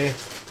 That's okay.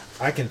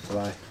 I can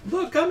fly.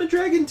 Look, I'm a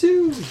dragon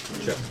too.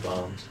 Chuck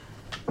bombs.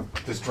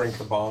 Just drink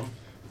the bomb.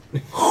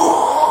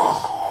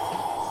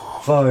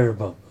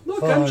 Firebomb.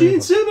 Look, I'm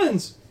Gene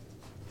Simmons.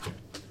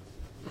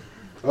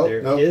 Oh, There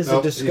is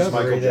a he's discovery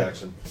Michael that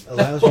Jackson.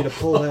 allows you to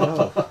pull that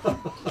off.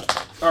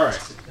 Alright.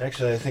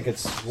 Actually, I think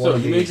it's one So,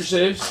 of you the made your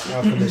saves?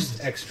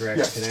 alchemist extracts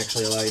Yes. can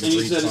actually allow you to And you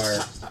breathe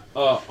said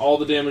fire. all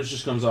the damage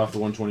just comes off the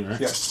 120,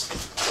 right? Yes.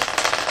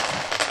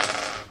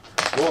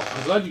 Well,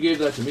 I'm glad you gave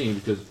that to me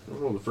because I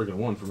rolled a freaking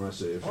 1 for my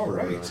save. All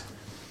right.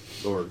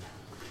 Lord.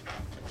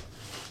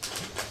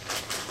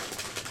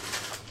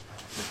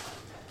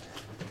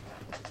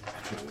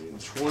 Okay,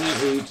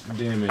 28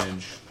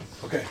 damage.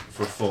 Okay.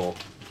 For full.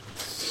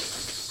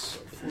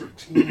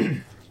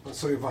 14.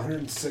 So you have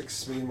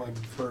 106, me and my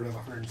bird have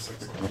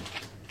 106.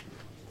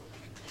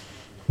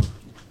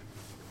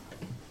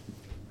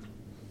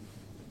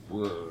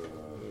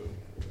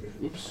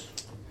 Oops.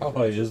 How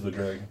high is the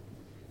dragon?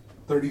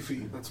 30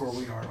 feet. That's where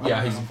we are.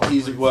 Yeah,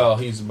 he's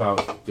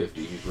about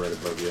 50. He's right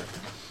above you.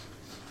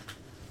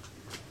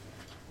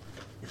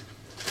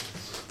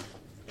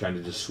 Kind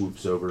of just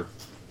swoops over.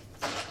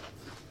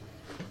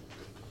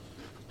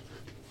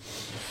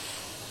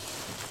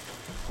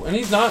 And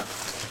he's not.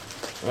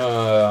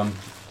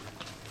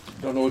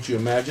 Don't know what you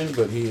imagined,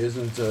 but he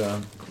isn't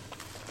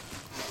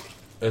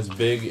as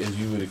big as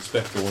you would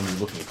expect the one you're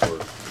looking for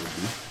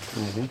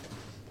would be.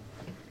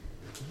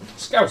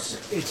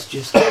 Scouts. It's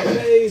just a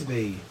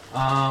baby.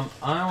 I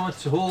want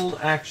to hold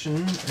action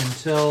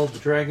until the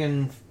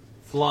dragon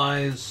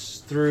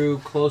flies through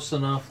close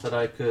enough that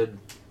I could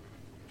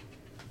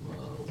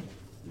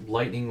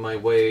lightning my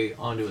way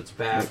onto its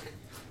back.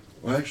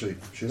 Well, actually,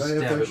 should I have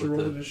Stab it actually with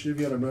rolled the- initiative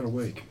yet? I'm not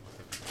awake.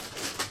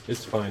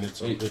 It's fine.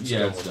 It's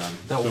Yeah, it's done.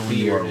 That So will when be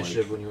you your are awake.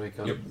 initiative when you wake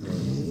up. Yep.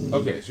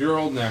 Okay, so you're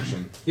holding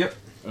action. Yep.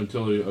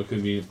 Until a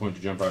convenient point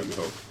to jump out, you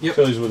hope. Yep.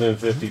 Until he's within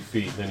 50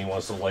 feet, then he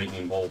wants to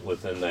lightning bolt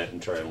within that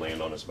and try and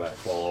land on his back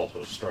while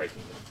also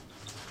striking him.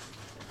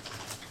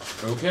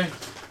 Okay.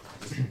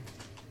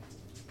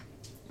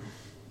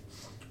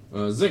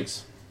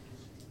 Zinx.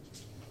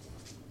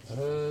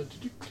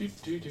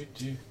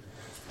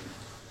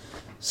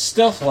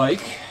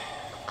 Stealth-like.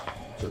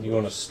 You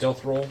want a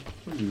stealth roll?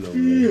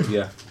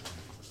 Yeah.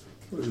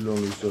 Very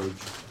lonely Surge.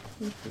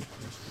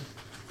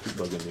 Keep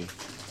bugging me.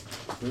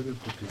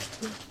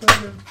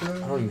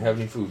 I don't even have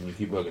any food and you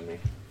keep bugging me.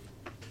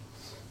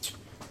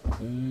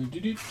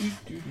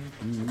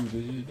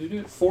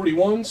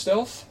 41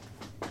 stealth.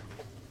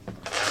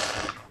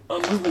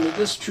 I'm moving to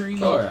this tree.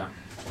 Oh, yeah.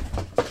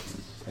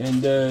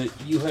 And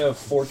you have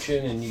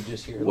fortune and you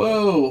just hear...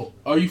 Whoa!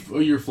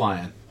 You're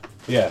flying?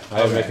 Yeah, I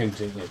have Okay. a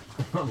continue.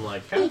 I'm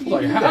like, how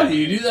do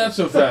you do that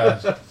so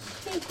fast?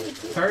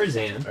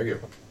 Tarzan. I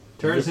get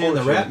Tarzan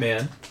the Rat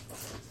Man.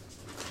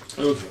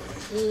 Okay.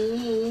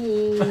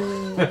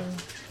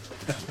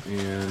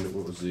 And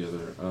what was the other?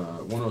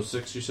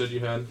 106 you said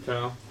you had,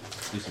 Kyle?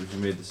 You said you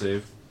made the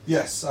save?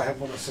 Yes, I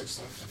have 106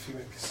 left if you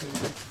make a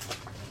save.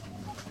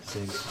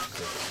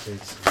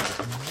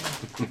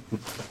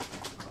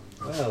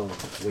 Well,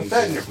 Put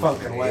that in your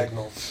fucking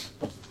wagnall.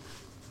 Put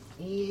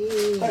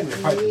that in your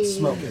pipe and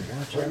smoke it.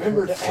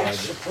 Remember to act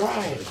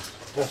surprised.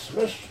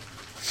 Dismiss.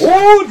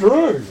 Oh,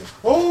 drug!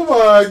 Oh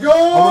my god!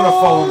 I'm gonna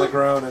fall on the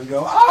ground and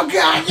go, Oh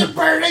God, you're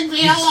burning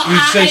me alive! He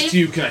says to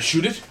you, can I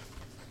shoot it?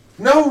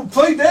 no,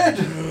 play dead!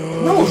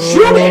 No,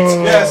 shoot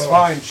it! Yes,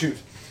 fine, shoot.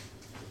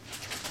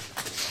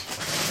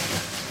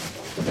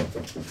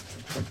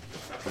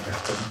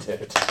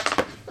 Dead.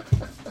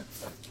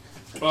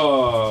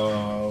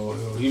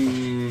 Oh, he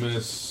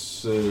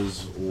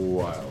misses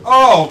wild.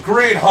 Oh,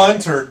 great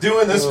hunter!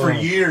 Doing this for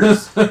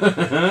years.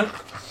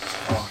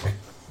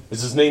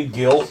 Is his name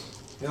Gil?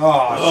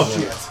 Oh,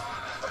 shit.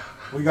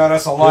 We got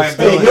us a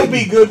liability. Hey, he'll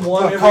be good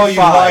one I'll every call you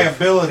 5.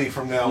 liability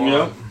from now on.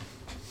 Yep.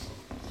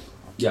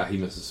 Yeah, he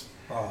misses.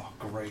 Oh,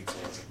 great.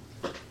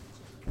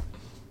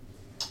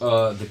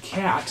 The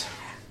cat.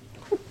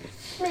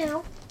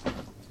 Meow.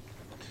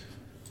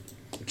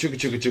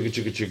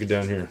 Chugga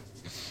down here.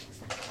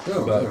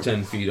 Oh, About yeah.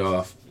 10 feet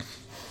off.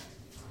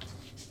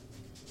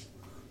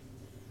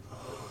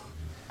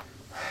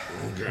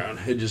 Ground.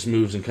 It just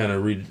moves and kind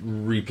of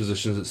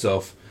repositions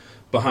itself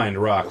behind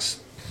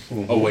rocks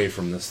away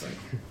from this thing.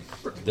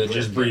 That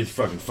just breathed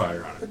fucking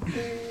fire on it.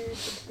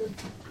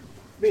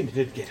 I mean, it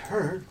did get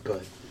hurt,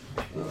 but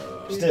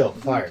still,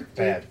 fire,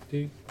 bad.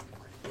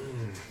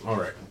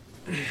 Alright.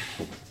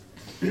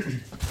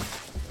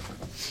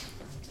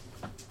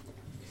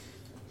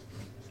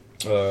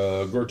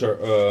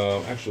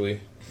 Gortar,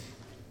 actually.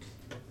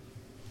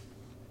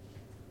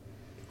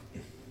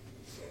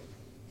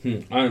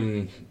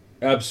 I'm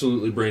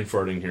absolutely brain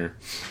farting here.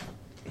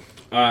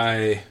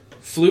 I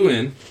flew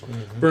in,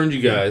 burned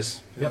you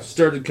guys,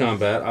 started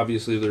combat.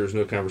 Obviously, there was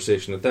no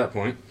conversation at that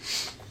point.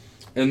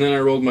 And then I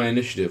rolled my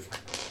initiative.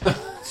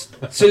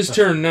 It's his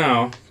turn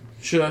now.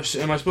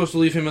 Am I supposed to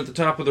leave him at the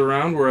top of the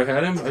round where I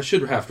had him? I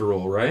should have to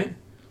roll, right?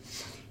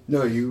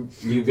 No, you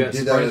got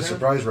did that as a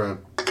surprise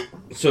round.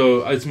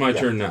 So it's my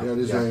turn now. Yeah, it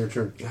is now your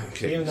turn.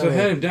 Okay. Even So I though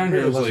had him down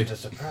here. I was wasn't like, a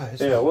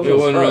surprise. Yeah, it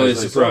wasn't really a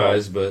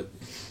surprise, but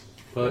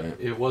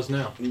It was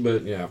now.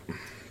 But yeah.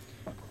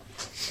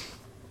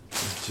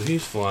 So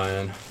he's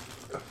flying.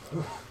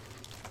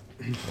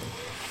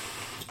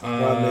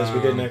 Problem is,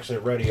 we didn't actually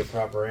ready a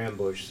proper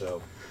ambush,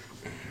 so.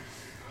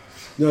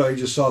 No, he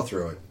just saw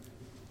through it.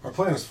 Our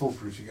plan is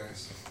foolproof, you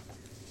guys.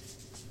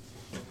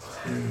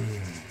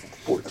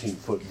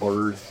 14-foot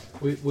bird.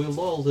 We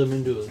lulled him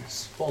into a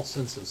false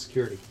sense of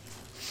security.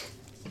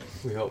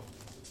 We hope.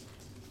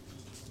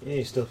 Yeah,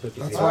 he's still 50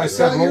 That's feet why I away.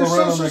 said Your roll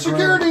around on social the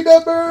security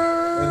ground number.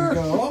 and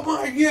go, oh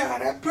my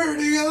god, I'm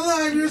burning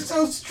alive, you're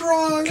so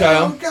strong,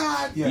 Kyle, oh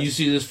god. Yes. you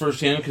see this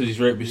firsthand because he's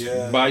right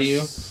Yes. by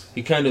you.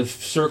 He kind of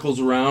circles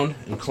around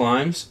and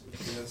climbs.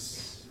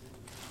 Yes.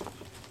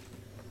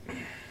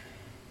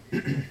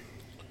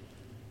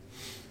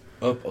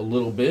 Up a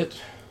little bit.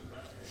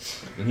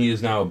 And he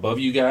is now above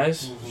you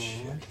guys.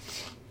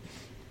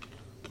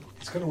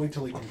 He's gonna wait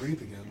till he can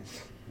breathe again.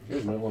 You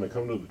guys might want to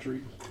come to the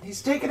tree.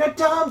 He's taking a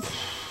dump!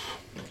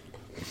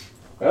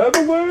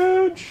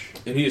 Avalanche!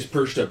 And he is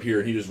perched up here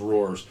and he just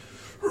roars.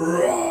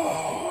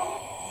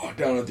 Roar,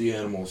 down at the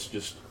animals.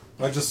 Just.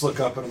 I just look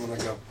up at him and I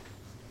go,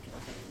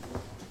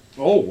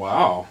 Oh,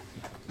 wow.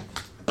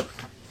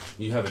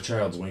 You have a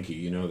child's winky,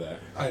 you know that.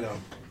 I know.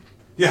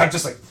 Yeah, I'm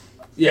just like,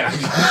 Yeah. Like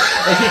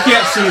you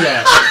can't see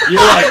that.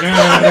 You're like,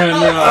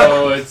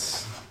 no,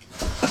 it's.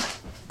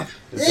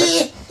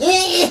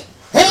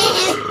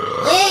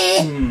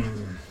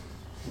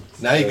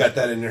 now you got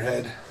that in your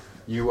head.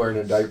 You wearing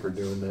a diaper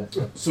doing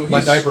that. So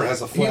My diaper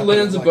has a He flap.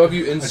 lands like, above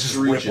you and I just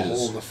rip a hole in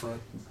screeches. the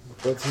front.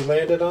 What's he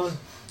landed on?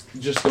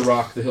 Just the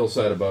rock, the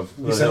hillside above.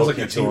 He sounds like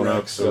a keeps going up,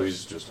 T-Rex. so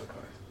he's just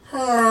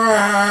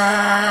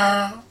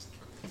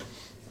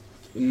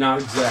Not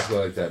exactly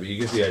like that, but you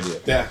get the idea.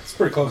 Yeah, it's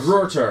pretty close.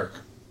 Grortark.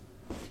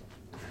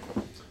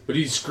 But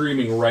he's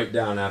screaming right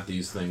down at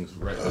these things,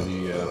 right at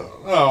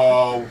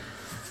the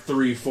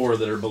 3-4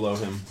 that are below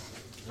him.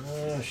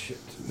 Oh, shit.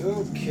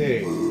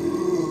 Okay.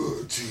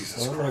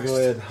 Jesus So I'm going Christ. to go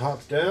ahead and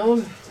hop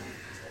down.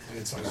 The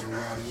insides are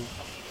rotting.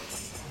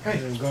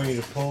 I'm going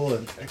to pull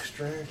an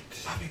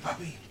extract.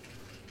 Puppy.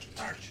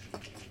 Sarge.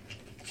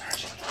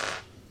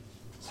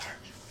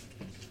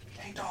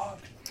 Hey, dog.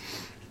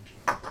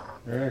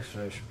 Or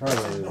actually, I should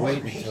probably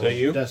wait me. until Is that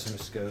you?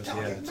 Decimus goes.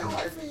 Yeah, it's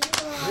me.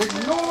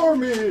 Ignore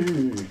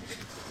me!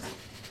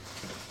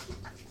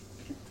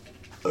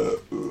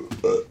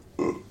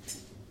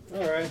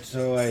 Alright,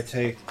 so I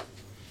take.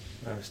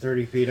 I was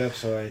 30 feet up,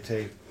 so I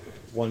take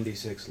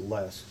 1d6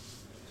 less.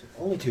 So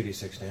only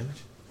 2d6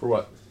 damage. For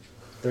what?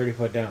 30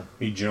 foot down.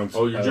 He jumps.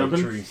 Oh, you're out of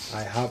jumping? the tree.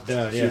 I hopped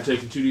down, So yeah. you're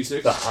taking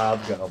 2d6? The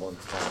hobgoblin.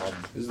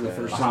 This is the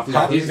first time.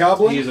 time. He's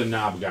Hobgoblin? He is a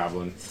knob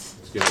goblin.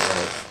 Let's get it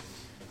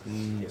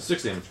right.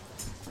 6 damage.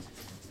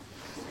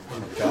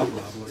 I'm a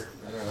gobbler.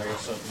 I don't know, I got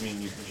something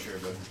mean you can share,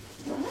 but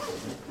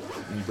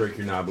You break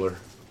your knobbler.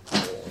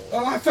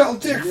 Oh, I fell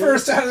dick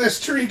first out of this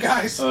tree,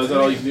 guys. Is that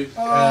all you can do?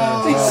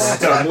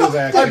 That's a move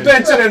action. I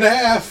bent it in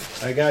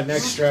half. I got an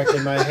extract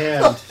in my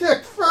hand.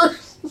 Dick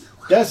first.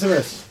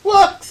 Decimus,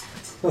 What?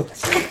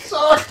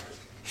 Sorry.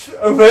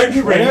 avenge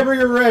me. whenever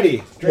you're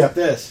ready, drink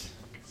this.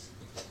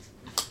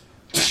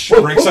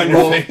 Breaks on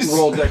your face.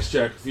 Roll a dex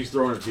check. If he's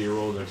throwing it to you,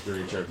 roll a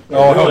dexterity check.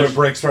 Oh, no, it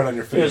breaks right on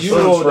your face. You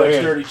roll a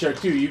dexterity check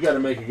too. You got to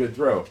make a good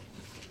throw.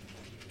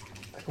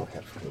 I don't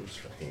have clothes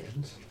for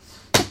hands.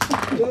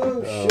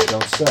 Oh,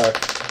 Don't suck.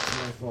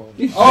 Oh,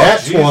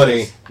 That's Jesus.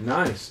 20.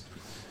 Nice.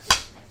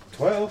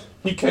 12.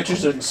 He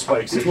catches it and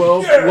spikes it.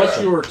 12. Yeah.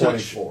 What's your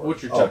touch? 24.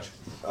 What's your touch?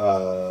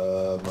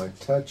 My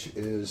touch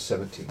is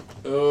 17.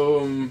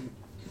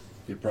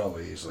 He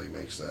probably easily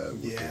makes that.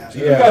 Yeah.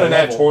 He got an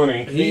nat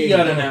 20. He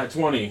got a nat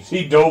 20.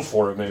 He dove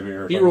for it, maybe.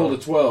 Or He something. rolled a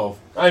 12.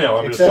 I know.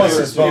 I'm Except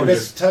just if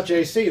it's touch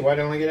AC, why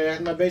don't I get it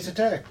at my base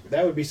attack?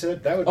 That would be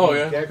Oh, be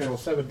yeah. the actual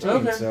 17.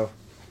 Okay. So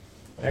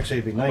actually,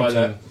 it'd be I'll buy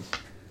 19.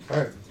 that.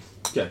 Alright.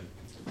 Okay.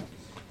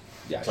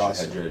 Yeah, It's I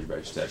awesome. had your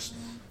edge text.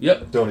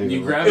 Yep. Don't even You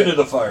look. grab into it.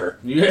 the fire.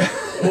 Yeah.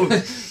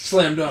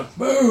 Slam dunk.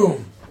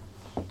 Boom.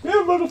 Yeah,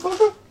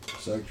 motherfucker.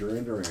 Sucked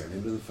Duran Duran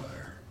into the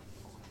fire.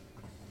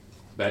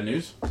 Bad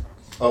news?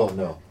 Oh,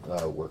 no.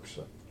 Works.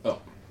 Oh.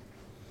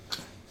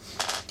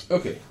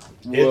 Okay.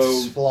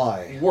 It's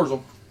fly.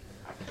 Warzel.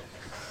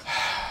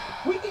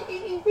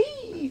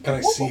 Can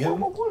I see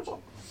him?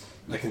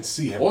 I can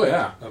see him. Oh,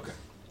 yeah. Okay.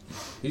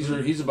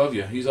 He's above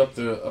you. He's up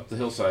the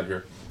hillside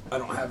here. I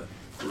don't have it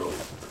really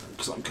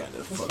because I'm kind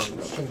of fucking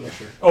up.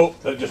 Oh,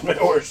 that just made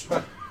it worse.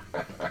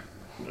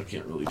 I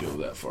can't really go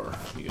that far.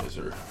 You guys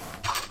are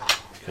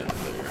kind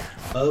of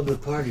there. Of the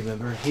party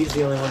member, he's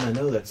the only one I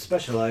know that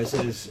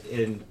specializes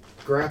in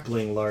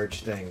grappling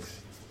large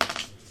things.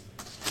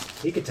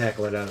 He could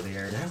tackle it out of the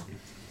air now.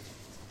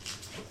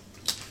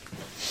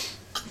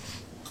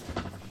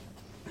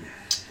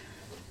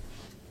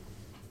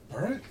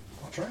 Alright.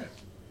 I'll try it.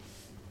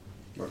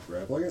 What,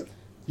 grappling it?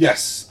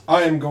 Yes.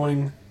 I'm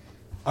going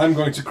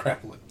to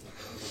grapple it.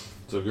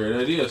 It's a great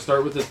idea.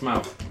 Start with its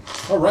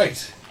mouth.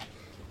 Alright.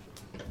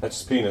 That's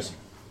his penis.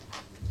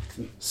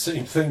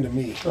 Same thing to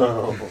me.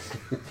 Oh.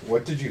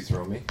 What did you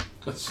throw me?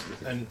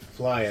 And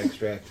fly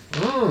extract.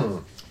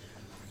 Mm.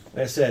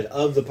 Like I said,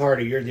 of the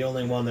party, you're the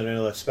only one that I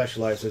know that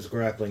specializes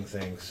grappling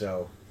things,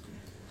 so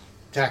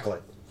tackle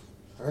it.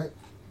 Alright.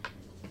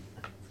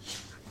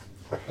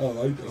 Oh,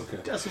 okay.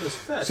 Decimus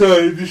fetch.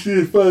 Sorry, just need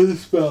to find the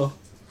spell.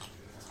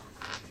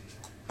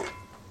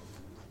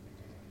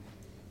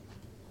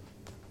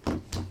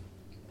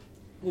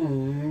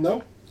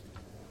 No.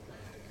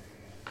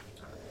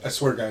 I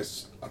swear,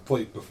 guys, I've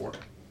played before.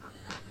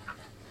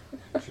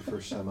 It's your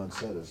first time on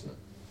set, isn't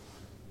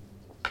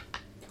it?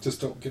 Just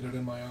don't get it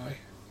in my eye.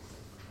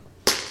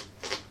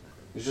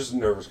 He's just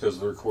nervous because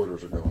the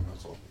recorders are going,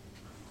 that's all.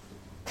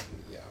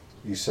 Yeah.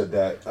 You said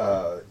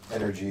that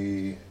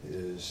energy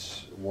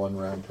is 1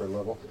 round per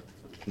level?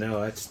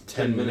 No, that's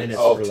 10 minutes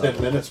Oh, per 10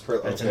 level. minutes per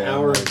level. That's Okay, an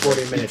hour and I'm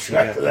 40 keep minutes.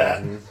 track of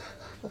that.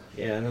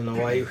 Yeah, I don't know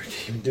why you were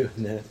even doing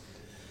that.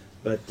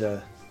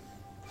 But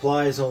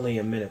fly is only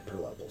a minute per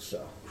level,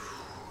 so.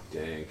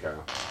 Dang,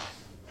 Kyle.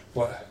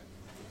 What?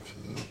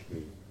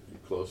 You're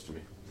close to me.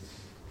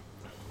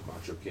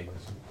 Macho Kings.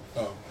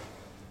 Oh.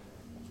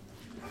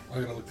 I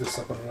gotta look this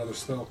up on another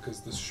spell because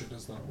this shit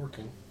is not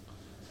working.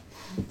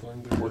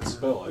 What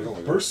spell? I don't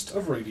know. Burst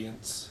of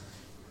Radiance.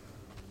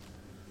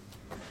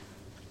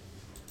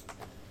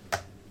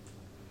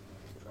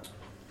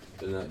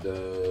 And that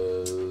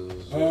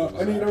does.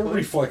 I need a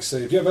reflex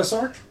save. Do you have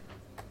SR?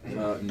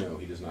 No,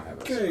 he does not have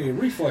SR. Okay,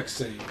 reflex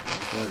save.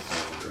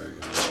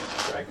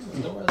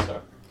 Dragons no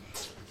SR.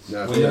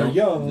 When they're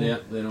young. Yeah,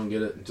 they don't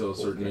get it until a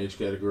certain age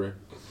category.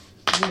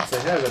 Once they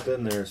have it,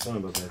 then they're son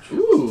of a bitch.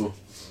 Ooh.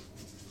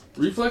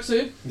 Reflex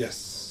save?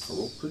 Yes. I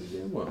rolled pretty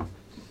damn well.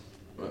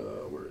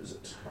 Where is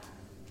it?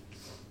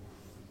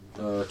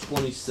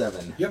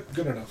 27. Yep,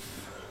 good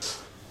enough.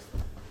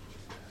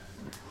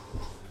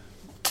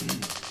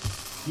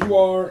 You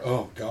are,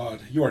 oh god,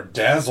 you are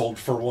dazzled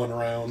for 1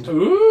 round.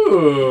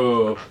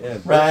 Ooh! Yeah,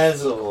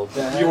 Razzle,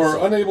 You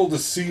are unable to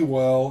see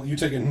well. You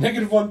take a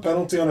 -1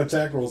 penalty on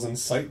attack rolls and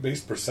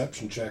sight-based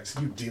perception checks.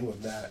 You deal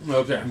with that.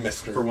 Okay.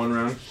 Mister. For 1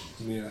 round?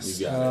 Yes.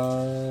 You got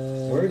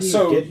it. Where do you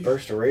so get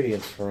Burst of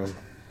Radiance from?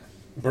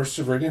 Burst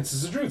of Radiance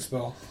is a druid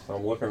spell.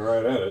 I'm looking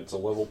right at it. It's a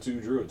level 2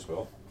 druid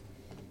spell.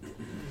 How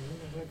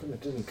come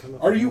it doesn't come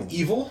up? Are you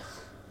evil?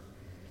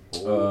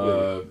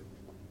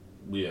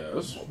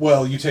 Yes.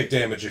 Well, you take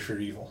damage if you're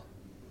evil.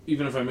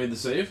 Even if I made the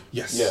save?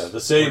 Yes. Yeah, the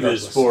save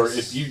is for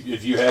if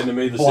you hadn't have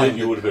made the save,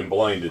 you would have been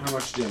blinded. How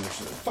much damage?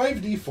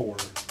 5d4.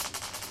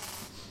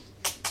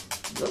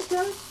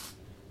 Okay.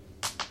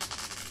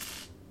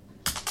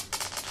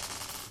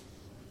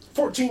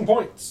 14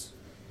 points.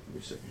 Let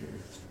me see here.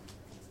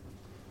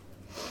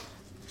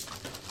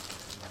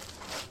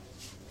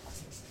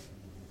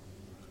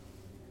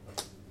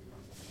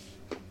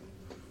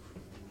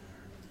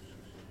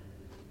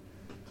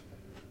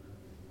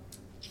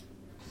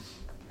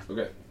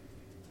 Okay.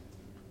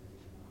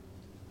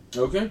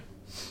 Okay.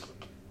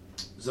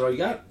 Is that all you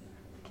got?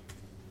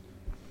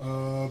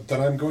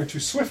 Then I'm going to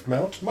swift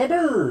mount my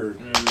bird.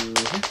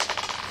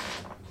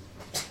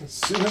 As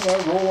soon as I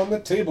roll on the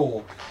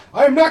table.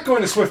 I am not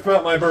going to swift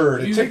mount my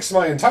bird. It takes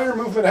my entire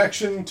movement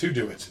action to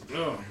do it.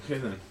 Oh, okay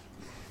then.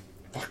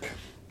 Fuck.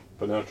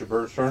 But now it's your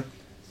bird's turn?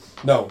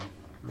 No.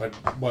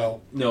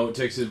 No, it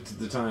takes it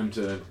the time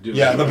to do it.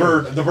 Yeah, the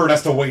bird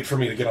has to wait for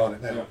me to get on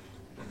it now. Yeah.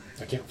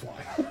 I can't fly.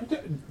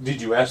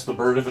 Did you ask the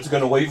bird if it's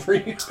going to wait for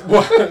you?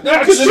 What? Shit,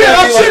 I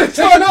should have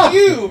taken off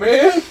you,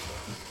 man!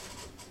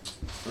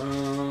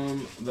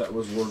 That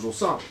was Wardrel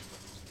Song.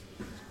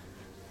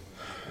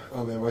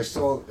 Oh man, am I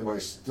still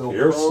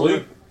You're prone?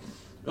 asleep.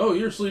 Oh,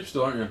 you're asleep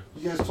still, aren't you?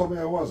 You guys told me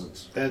I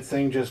wasn't. That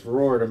thing just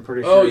roared. I'm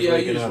pretty sure. Oh it's yeah,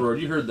 waking you just up.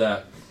 roared. You heard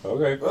that.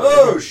 Okay.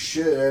 Oh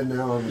shit! And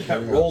now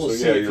I'm roll to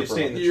see if you prone.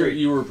 stay in the tree.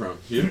 You were prone.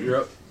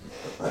 You're up.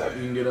 You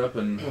can get up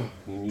and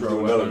You throw do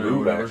a another weapon or move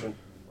whatever. action.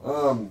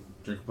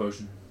 Drink a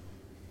potion.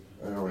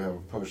 I don't have a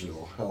potion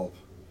that'll help.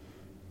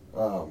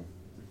 So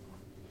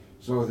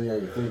the only thing I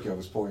could think of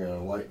is pulling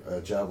out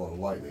a javelin of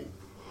lightning.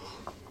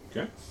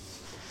 Okay.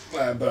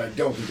 But I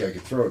don't think I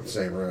could throw it the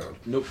same round.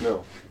 Nope.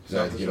 No. Because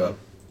I had to get up.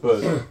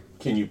 But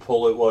can you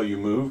pull it while you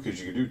move? Because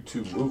you can do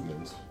 2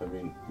 movements. I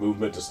mean,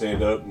 movement to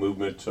stand up,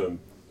 movement to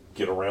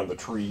get around the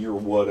tree or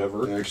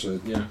whatever. Actually,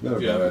 Yeah. not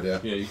a yeah. bad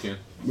idea. Yeah, you can.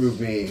 Move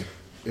me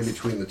in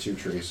between the 2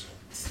 trees.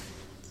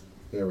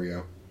 There we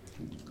go.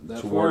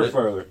 That's Toward it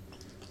further.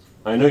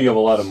 I know you have a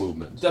lot of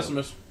movement.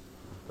 Decimus.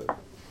 I'm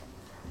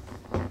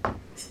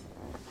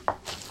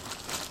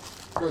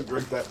going to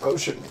drink that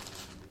potion.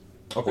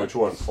 Okay. Which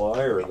one,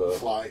 fly or the...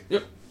 Fly.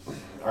 Yep.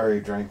 I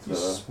already drank The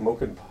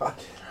smoking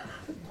pot.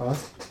 Huh?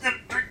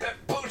 Drink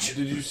that potion.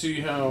 Did you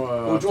see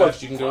how Which one?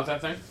 fast you can go with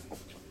that thing?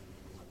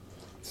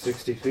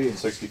 60 feet.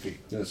 60 feet.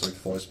 Yeah, it's like the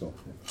fly spell.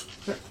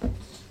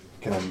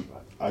 Can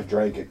I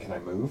drank it, can I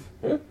move?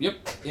 Yeah. Yep.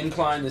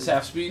 Incline is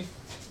half speed.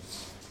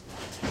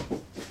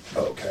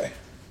 Okay.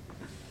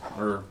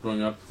 Or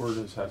going upward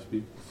is half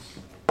speed.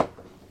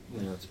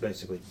 You know, it's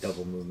basically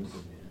double movement.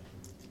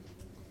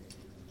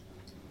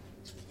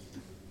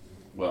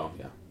 Well,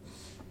 yeah.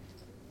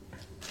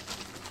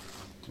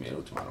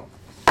 Tomato, tomato.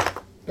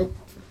 Nope.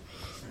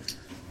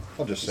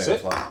 I'll just say Sit.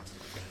 it's fine.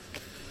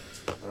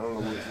 I don't know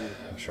what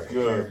That's right.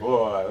 Good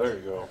boy. There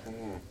you go.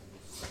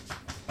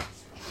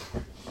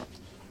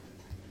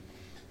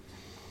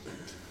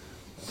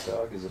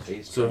 Dog is a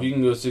base. So if you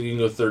can go 60, you can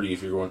go 30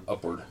 if you're going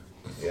upward.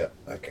 Yeah,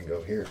 I can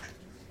go here.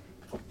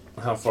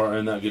 How far?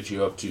 And that gets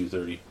you up to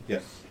 30. Yeah.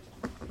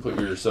 Put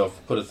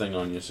a thing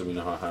on you so we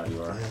know how high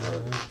you are.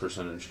 Or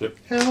percentage. Yep.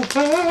 How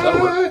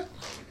That'll work.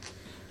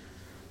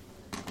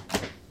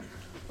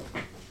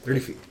 30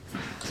 feet.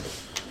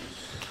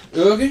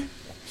 Okay.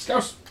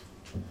 Scouse.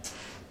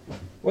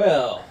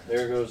 Well,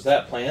 there goes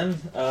that plan.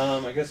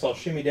 I guess I'll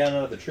shimmy down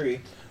out of the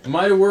tree. It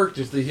might have worked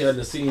if they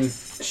hadn't seen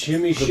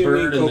shimmy, the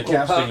bird and the Cocoa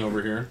casting Pop.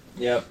 over here.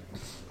 Yep.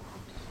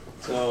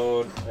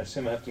 So I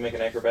assume I have to make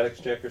an acrobatics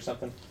check or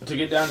something. To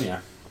get down,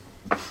 yeah.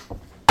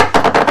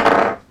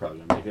 Probably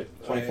gonna make it.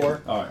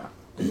 24? Oh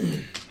yeah.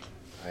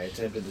 I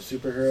attempted the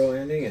superhero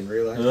ending and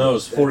realized No,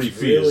 it's 40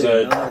 that's feet. Is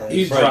really that- not-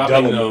 He's Probably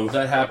dropping double. though.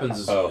 That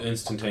happens Oh.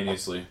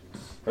 instantaneously.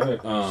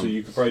 Right. So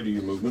you could probably do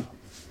your movement.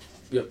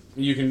 Yep.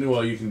 You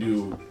can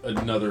do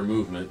another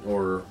movement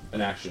or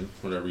an action,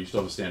 whatever. You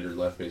still have a standard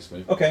left,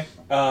 basically. Okay.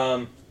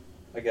 I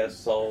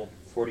guess I'll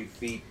 40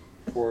 feet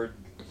forward.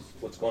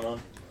 What's going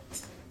on?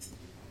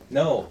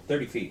 No,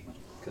 30 feet,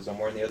 because I'm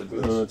wearing the other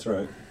boots. That's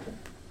right.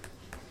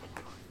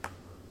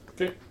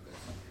 Okay.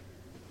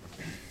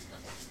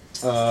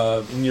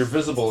 And you're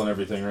visible and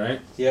everything,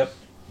 right? Yep.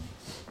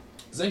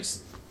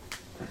 Zinx.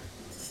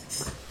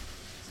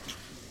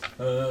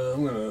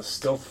 I'm gonna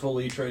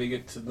stealthily try to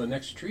get to the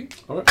next tree.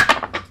 Okay.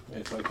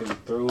 If I can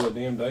throw a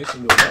damn dice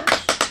into a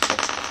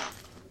box.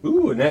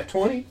 Ooh, a nat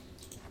 20.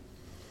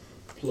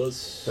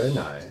 Plus. Very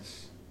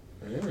nice.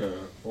 Yeah.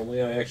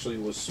 Only I actually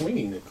was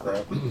swinging it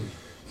crap.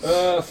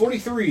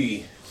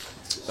 43.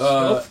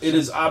 It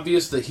is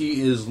obvious that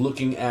he is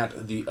looking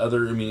at the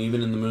other. I mean,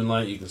 even in the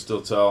moonlight, you can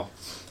still tell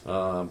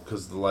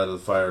because of the light of the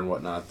fire and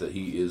whatnot that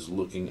he is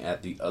looking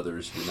at the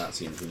others. Do not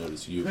seem to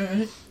notice you.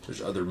 Alright.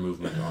 There's other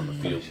movement on the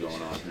field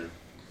going on here.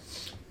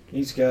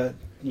 He's got,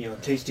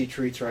 tasty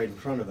treats right in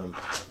front of him.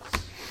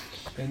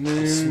 And then...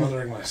 I'm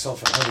smothering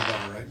myself in honey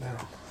butter right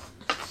now.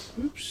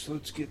 Oops,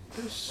 let's get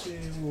this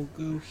and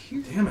we'll go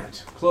here. Damn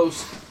it.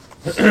 Close.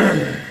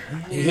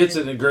 He hits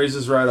it and it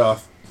grazes right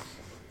off.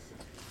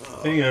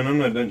 Hang on, I'm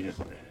not done yet.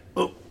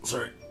 Oh,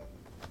 sorry.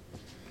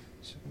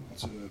 So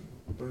it's a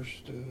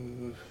burst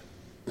of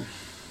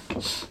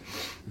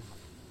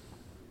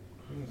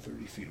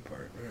 30 feet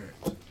apart.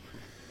 Alright.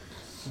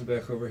 Move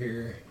back over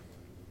here.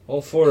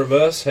 All four of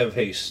us have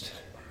haste.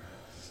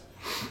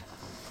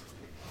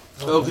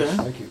 Okay.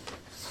 Thank you.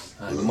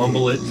 I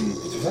mumble it.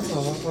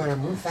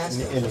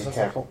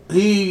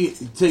 He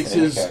takes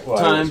his Well,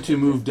 time to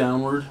move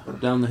downward,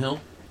 down the hill,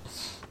 a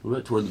little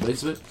bit toward the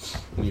base of it.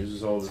 He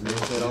uses all of his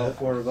movement. Is that all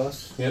four of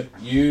us? Yep.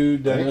 You,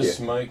 Dennis,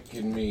 you. Mike,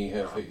 and me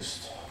have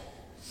haste.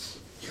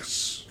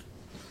 Yes.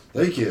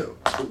 Thank you.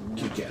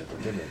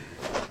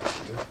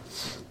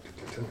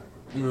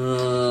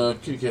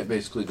 Kitty Cat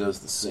basically does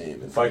the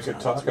same. If I could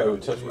talk, I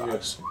would tell you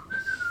yes.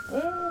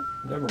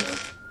 Never mind.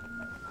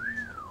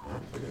 I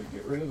gotta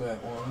get rid of that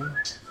one.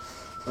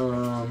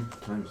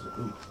 Times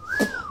ooh.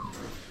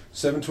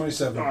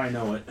 727. Oh, I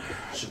know it.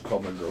 I should call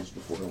my girls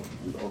before I went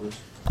to do all this.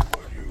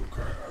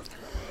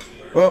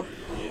 Well,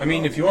 I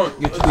mean, if you want,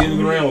 get to the end of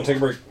the round, we'll take a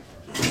break.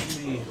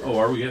 Oh,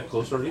 are we getting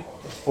close already?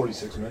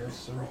 46 minutes.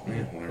 So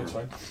yeah, that's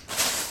fine.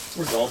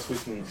 We're adults.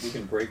 We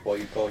can break while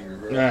you call your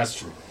girl. That's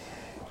true.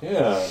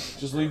 Yeah,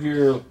 just leave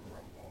your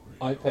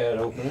iPad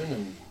open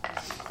and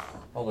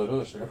all that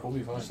other stuff. We'll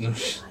be fine.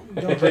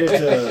 Don't forget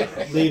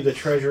to leave the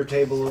treasure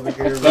table over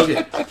here.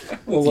 Okay.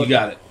 Well, You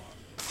got it.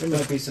 There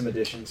might be some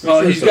additions.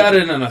 Oh, he's got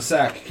it in a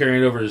sack,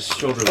 carrying it over his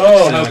shoulder. Like Oh,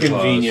 Santa how Claus.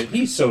 convenient.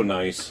 He's so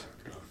nice.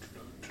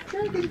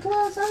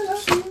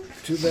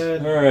 Too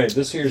bad. All right,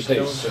 this here's Don't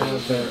haste.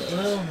 have that.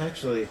 Well,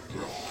 actually,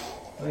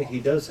 wait, he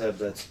does have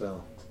that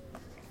spell.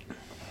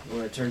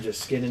 When it turns your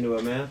skin into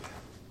a map.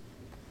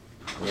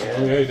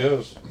 Yeah, he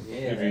does. Yeah.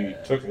 If he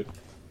took it.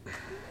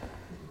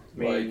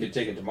 Well, you could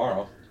take it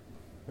tomorrow.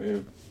 Yeah.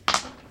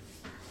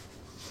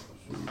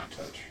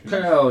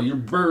 Kyle, your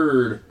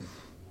bird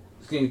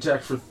is getting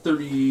attacked for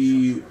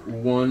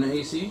 31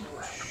 AC.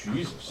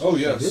 Jesus. Oh,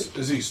 yes.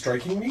 Is he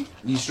striking me?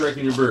 He's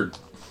striking your bird.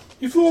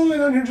 You flew all the way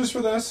down here just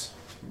for this?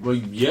 Well,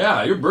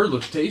 yeah, your bird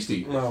looks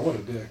tasty. No, what a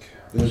dick.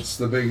 It's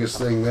the biggest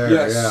thing there,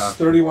 Yes, yeah.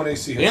 31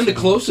 AC. And the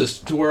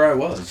closest to where I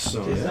was.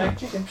 So, Tastes yeah. like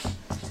chicken.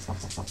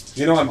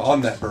 You know I'm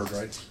on that bird,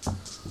 right?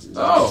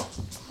 Oh.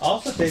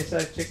 Also tastes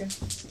like chicken.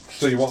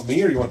 So you want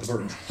me or you want the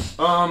bird?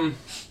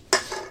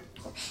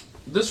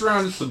 This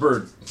round it's the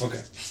bird.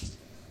 Okay.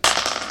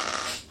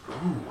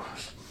 Ooh.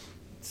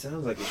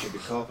 Sounds like you should be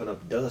coughing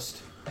up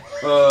dust.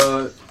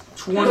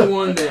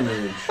 21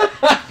 damage.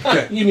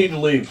 Okay. You need to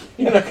leave.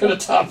 You're not going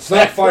to top It's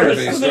not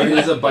fire-based, It right?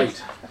 is a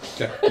bite.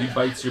 Okay. He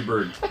bites your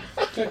bird.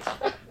 Okay.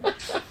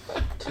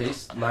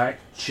 Tastes like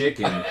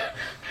chicken.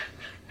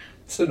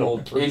 It's an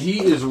old person. And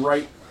he is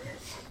right.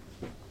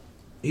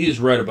 He is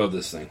right above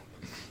this thing.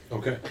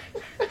 Okay.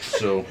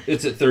 So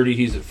it's at 30.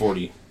 He's at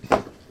 40.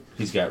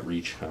 He's got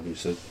reach,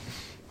 obviously.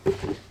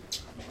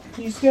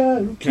 He's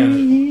got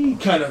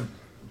Kind of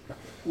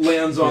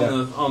lands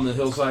on the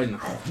hillside and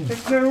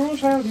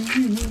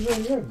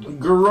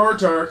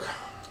Garartark.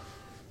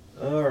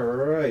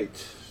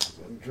 Alright.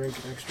 Drink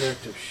an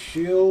extract of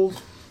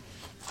shield.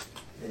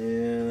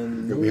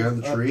 And Go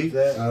behind the up tree,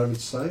 that. out of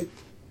its sight.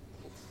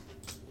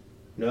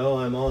 No,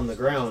 I'm on the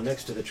ground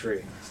next to the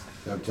tree.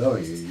 I'm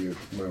telling you, you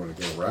might want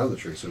to go around the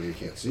tree so he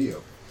can't see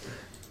you.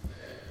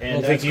 I And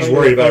don't think that's he's going to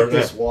worried about it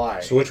affect this now. Y.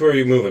 So which way are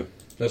you moving?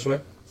 This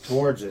way?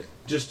 Towards it.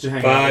 Just to hang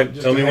out. 5.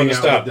 Just Tell me when to hang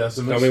out stop. with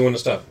Decimus. Tell me when to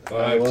stop.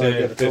 5, well, I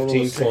 10, got a total of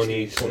 15, 60.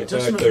 20, 25,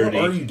 Decimus, 30,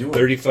 what are you doing?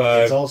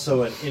 35. It's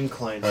also an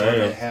incline, so I I'm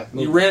know. at half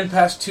You move. ran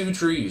past 2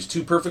 trees,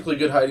 2 perfectly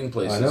good hiding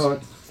places. I know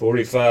it.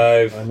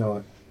 45. I know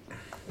it.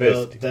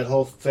 Well, 50. that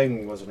whole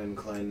thing was an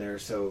incline there,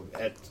 so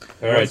at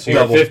Alright, so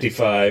you're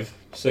 55,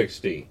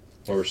 60,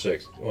 or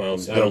 6. Well,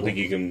 I don't think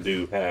you can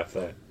do half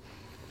that.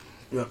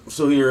 Yeah.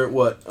 So you're at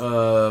what?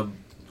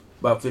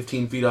 About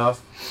 15 feet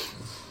off?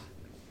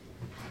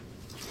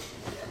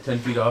 10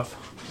 feet off?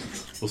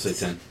 We'll say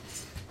 10.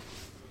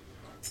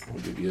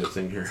 We'll give you a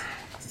thing here.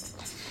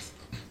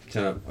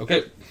 10 up.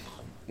 Okay.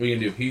 What are you going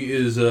to do? He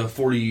is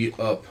 40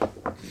 up.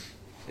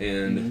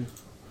 And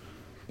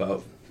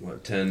about,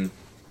 what, 10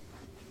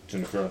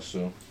 across,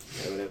 so.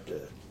 I would have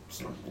to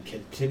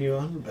continue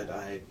on, but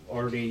I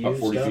already About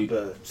used 40 up feet.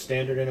 a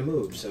standard and a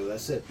move, so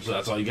that's it. So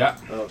that's all you got?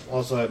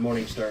 Also, I have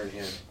Morning Star in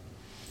hand.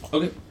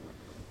 Okay.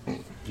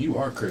 You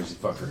are crazy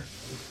fucker.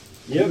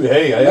 Yeah,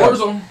 hey, I am.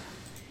 Warzone.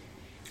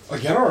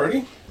 Again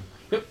already?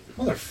 Yep.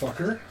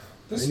 Motherfucker.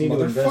 This I need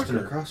to invest in a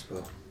motherfucker.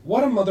 crossbow.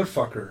 What a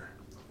motherfucker.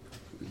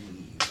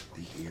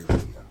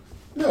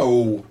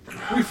 No.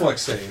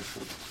 Reflex save.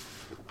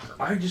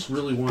 I just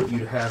really want you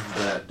to have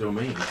that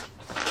domain.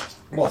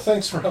 Well,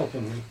 thanks for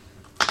helping me.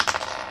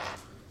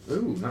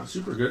 Ooh, not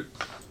super good.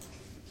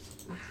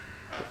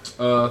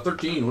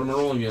 13. What am I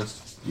rolling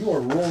against? You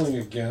are rolling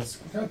against.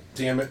 God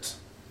damn it.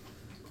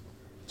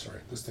 Sorry,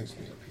 this thing's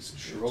being a piece of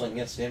shit. You're rolling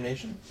against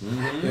damnation?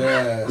 Mm-hmm.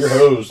 Yes. You're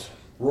hosed.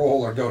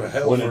 Roll or go to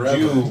hell When forever.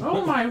 did you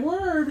Oh my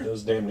word!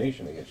 does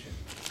damnation against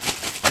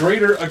you?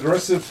 Greater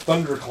aggressive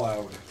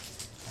thundercloud.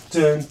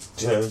 Dun,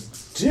 dun,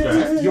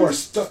 dun. You are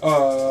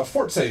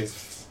fort save.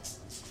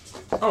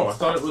 Oh, I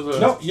thought it was a...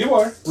 No, you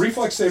are.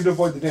 Reflex save to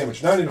avoid the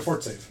damage. Now I need a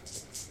fort save.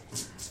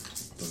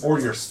 Or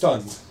you're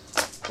stunned.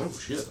 Oh,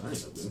 shit. I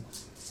ain't no good.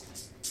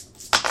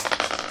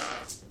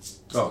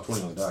 Oh,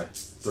 20 on the die.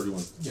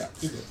 31. Yeah,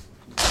 you're good.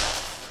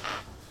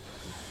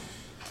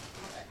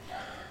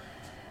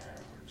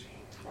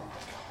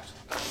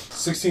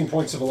 16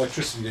 points of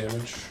electricity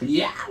damage.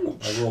 Yeah.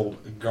 I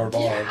rolled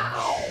garbage.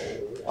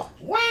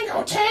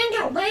 Wango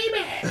tango,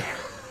 baby!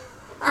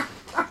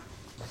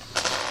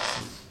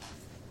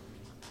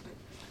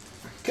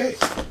 Okay,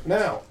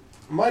 now,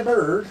 my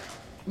bird.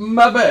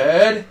 My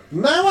bird.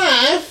 My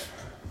wife.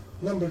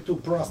 Number 2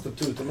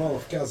 prostitute in all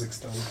of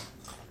Kazakhstan.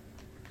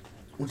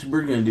 What's your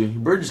bird gonna do? Your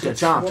bird just got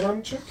chomped. What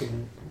I'm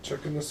checking. I'm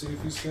checking to see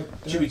if he's got...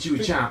 Chewy, chewy,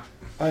 chomp.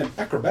 I am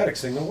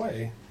acrobaticsing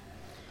away.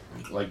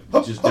 Like,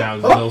 just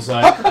down the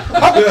hillside.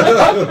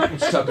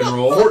 Just tuck and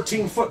roll.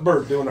 14-foot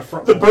bird doing a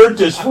front The roll. bird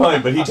does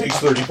fine, but he takes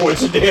 30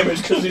 points of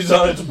damage because he's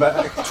on its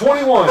back.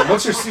 21.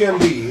 What's your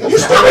CMD? You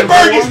stupid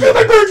bird! You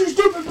stupid bird! You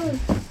stupid bird!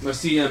 My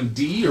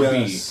CMD or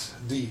yes,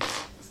 B? D.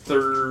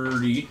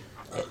 30.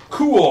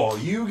 Cool.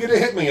 You get to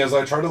hit me as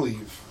I try to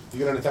leave. You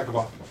get an attack of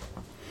opportunity.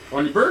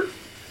 On your bird?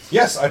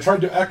 Yes, I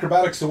tried to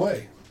acrobatics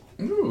away.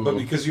 Ooh. But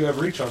because you have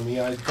reach on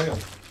me, I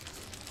failed.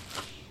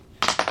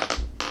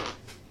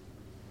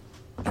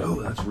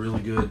 Oh, that's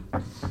really good.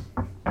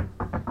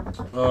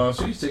 So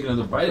he's taking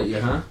another bite at you,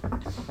 huh?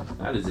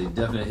 That is a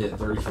definite hit.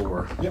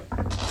 34. Yep.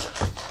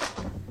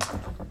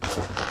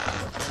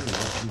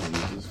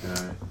 This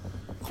guy.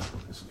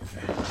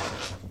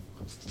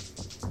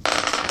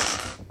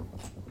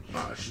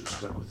 Oh, I should have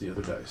stuck with the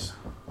other dice.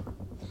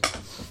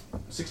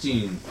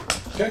 16.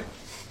 Okay.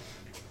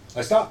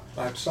 I stop.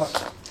 I have to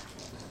stop.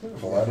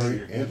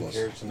 Collaborate endless.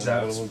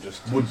 That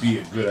would be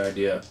a good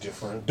idea.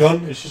 Different.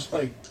 Done. It's just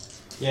like,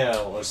 yeah,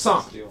 let's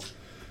Stop. deal.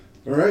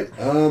 All right.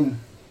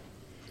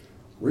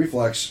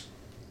 Reflex.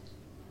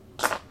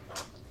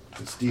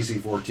 It's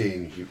DC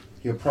 14.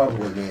 He'll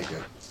probably make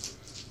it.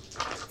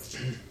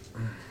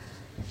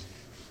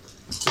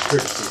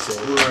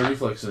 Who am I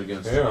reflexing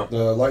against? Yeah.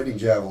 The lightning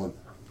javelin.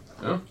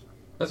 Oh?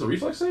 That's a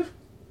reflex save?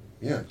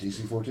 Yeah,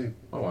 DC 14.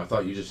 Oh, I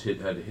thought you just had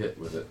to hit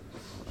with it.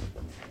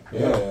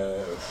 Yeah.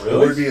 It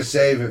wouldn't be a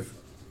save if.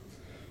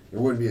 It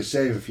wouldn't be a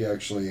save if you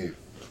actually.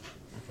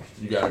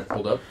 You got it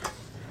pulled up?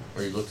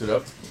 Or you looked it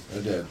up? I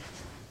did.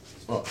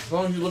 Well, as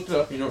long as you looked it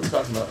up, you know what we're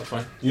talking about. That's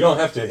fine. You don't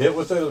have to hit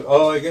with it.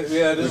 Oh, I guess,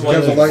 yeah, it is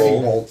It's a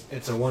lightning bolt.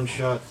 It's a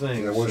one-shot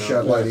thing. Yeah,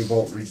 one-shot lightning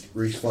bolt.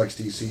 Reflex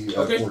DC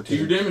Okay, 14. do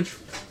your damage.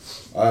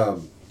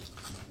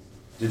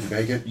 Did you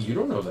make it? You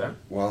don't know that.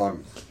 Well,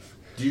 I'm.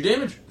 Do your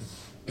damage.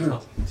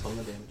 Oh, it's on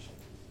the damage.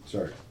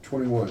 Sorry,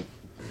 21.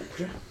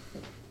 Okay.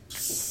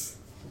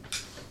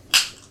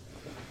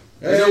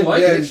 And, don't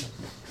like it.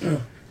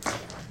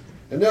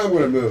 And now I'm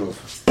going to move.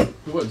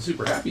 He wasn't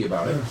super happy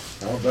about it.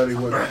 I'll bet he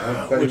wouldn't.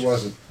 I bet he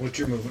wasn't. What's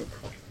your movement?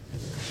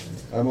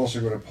 I'm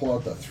also going to pull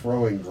out the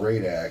throwing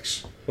great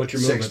axe. What's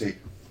your 60.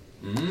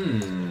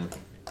 movement?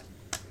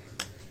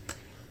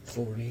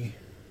 40.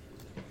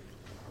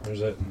 Where's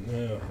that?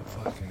 No,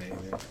 fucking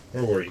A.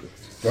 Where were you?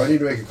 Do I need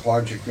to make a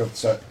climb check up the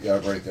side? Yeah,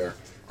 right there.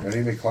 Do I need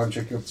to make a climb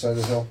check up the side of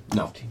the hill?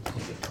 No.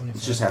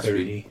 It's just has to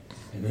be.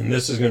 And then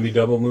this is going to be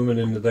double movement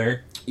into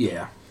there?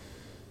 Yeah.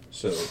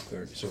 So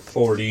 30. So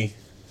 40,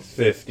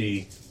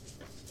 50,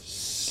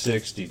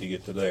 60 to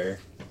get to there.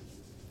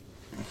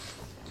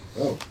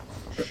 Oh,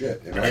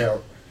 shit. Am I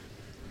out?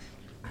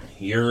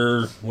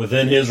 You're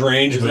within his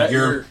range, Is but that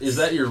you're... is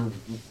that your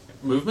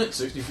movement?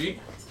 60 feet?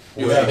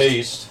 With You have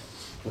haste.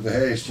 With the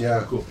haste,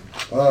 yeah. Cool.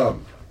 Huh.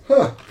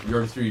 You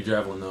already threw your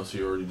javelin, though, so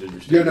you already did your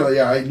Yeah, standard. no,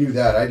 yeah, I knew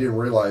that. I didn't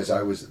realize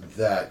I was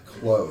that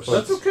close.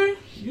 That's okay.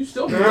 You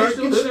still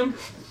hit him.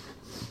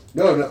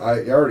 No,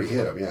 I already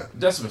hit him, yeah.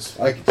 Decimus.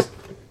 I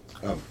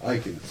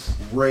can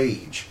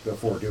rage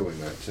before doing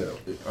that, too.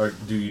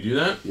 Do you do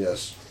that?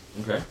 Yes.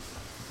 Okay.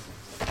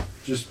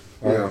 Just,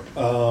 you know.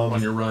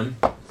 On your run?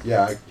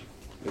 Yeah,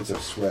 it's a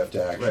swift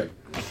action. Right.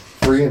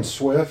 Free and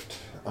swift.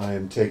 I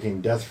am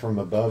taking Death from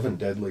Above and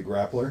Deadly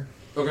Grappler.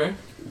 Okay.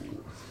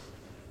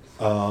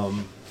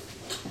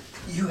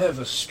 You have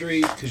a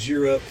straight because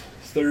you're up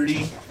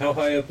 30. How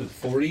high up is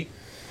 40?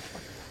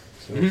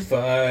 So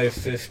 5,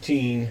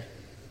 15,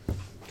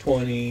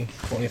 20,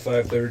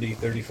 25, 30,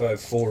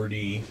 35,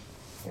 40,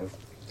 or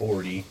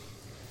 40.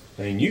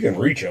 I mean, you can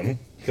reach them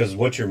because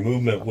what's your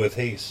movement with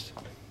haste?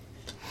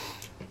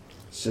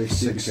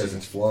 60 because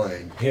it's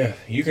flying. Yeah,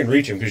 you can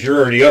reach them because you're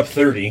already up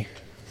 30.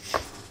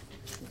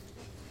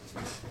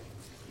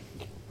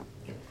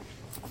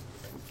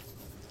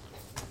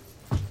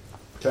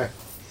 Okay.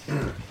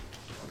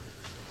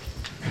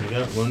 We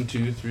got 1,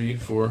 2, 3,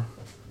 4,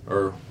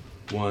 or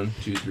 1,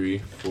 2, 3,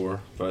 4,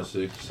 5,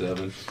 6,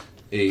 7,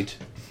 8.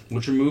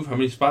 What's your move? How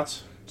many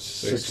spots?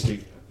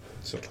 60.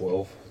 So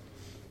 12.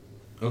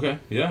 Okay,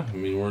 yeah. I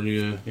mean, weren't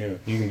you? Yeah,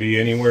 you can be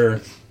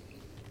anywhere.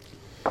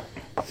 I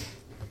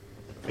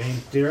mean,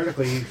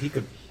 theoretically, he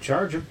could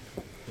charge him.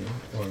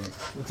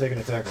 We'll take an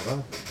attack of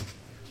that.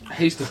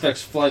 Haste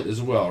affects flight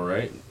as well,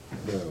 right?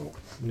 No.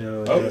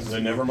 No. Oh,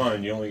 then never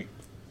mind. You only.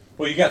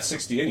 Well, you got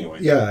 60 anyway.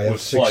 Yeah, I have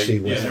with 60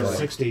 flight. with Yeah, never mind.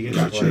 60 gets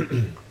flight.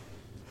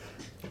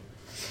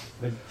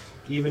 But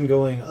even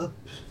going up,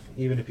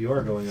 even if you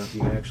are going up,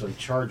 you can actually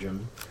charge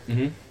him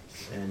and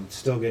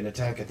still get an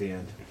attack at the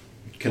end.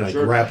 Can I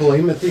grapple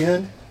him at the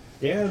end?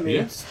 Yeah, I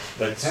mean, it's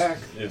That's attack.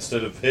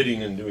 Instead of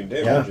hitting and doing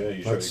damage,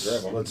 you try to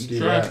grab him. Let's do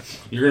Try. that.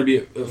 You're gonna be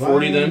at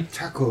 40 then?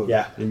 Tackle.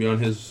 Yeah. You're gonna be on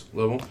his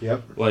level?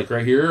 Yep. Like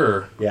right here,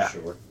 or? Yeah.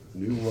 Sure.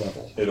 New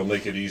level. It'll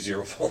make it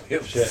easier if all you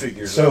have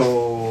figures out.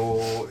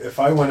 So, if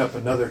I went up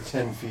another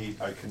 10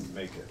 feet, I couldn't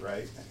make it,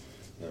 right?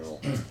 No.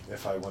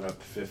 If I went up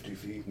 50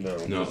 feet? No.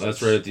 No,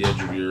 that's right at the edge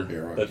of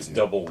your... That's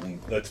double.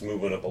 That's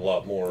moving up a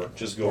lot more.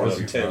 Just going up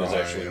 10 is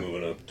actually 45.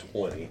 moving up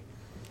 20.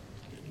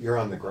 You're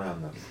on the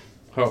ground then.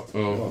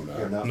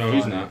 You're not no,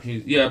 he's flying. not.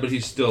 Yeah, but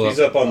he's still He's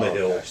up. up on the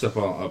hill. He's up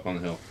on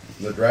the hill.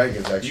 The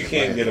dragon's actually. You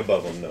can't get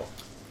above him, no.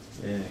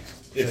 Yeah.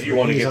 If you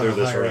want to He's get on there a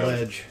this higher round.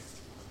 ledge.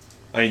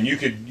 I mean, you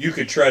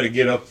could try to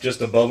get up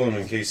just above him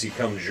in case he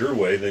comes your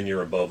way. Then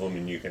you're above him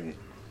and you can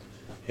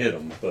hit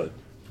him. But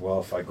Well,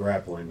 if I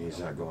grapple him, he's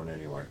not going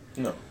anywhere.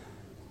 no.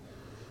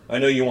 I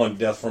know you want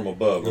death from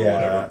above or Yeah,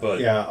 whatever, but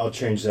yeah, I'll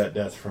change that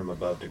death from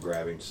above to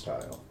grabbing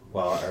style.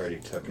 Well, I already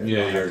took it. Yeah,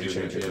 I'll you have already to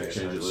change did, it. yeah, later.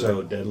 change it So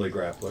later. deadly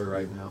grappler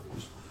right now.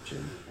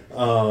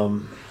 All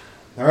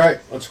right,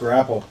 let's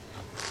grapple.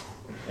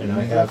 And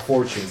I have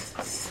fortune.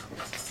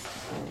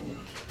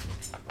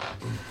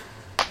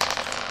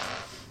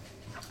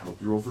 Hope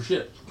you roll for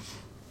shit.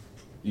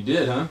 You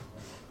did, huh?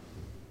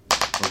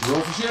 Hope you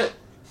roll for shit.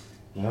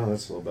 No,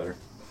 that's a little better.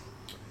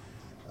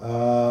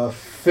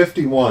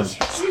 51.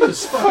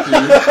 Jesus fuck, dude.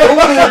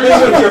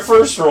 What was your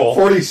first roll?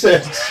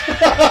 46.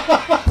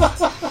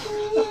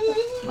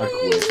 I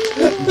quit.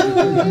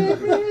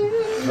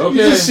 You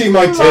just see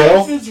my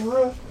tail?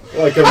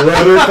 Like a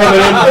rudder coming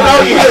in.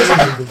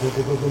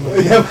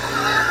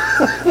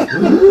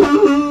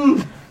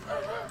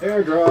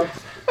 Airdrop.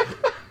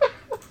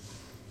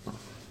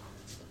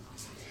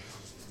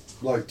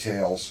 Like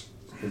Tails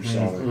from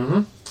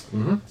Sonic.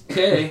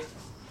 Okay.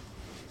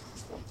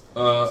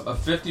 A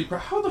 50.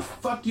 How the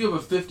fuck do you have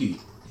a 50?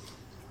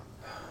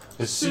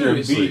 his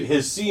Seriously.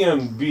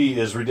 CMB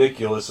is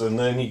ridiculous, and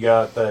then he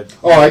got that.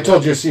 Oh, I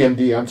told you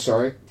CMD. I'm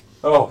sorry.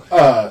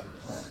 Oh.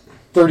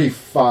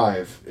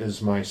 35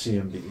 is my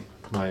CMD.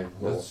 My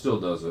roll. That still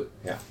does it.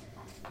 Yeah.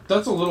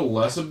 That's a little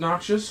less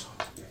obnoxious.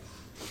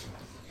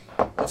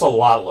 That's a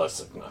lot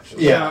less obnoxious.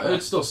 Yeah,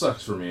 it still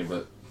sucks for me,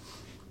 but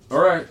all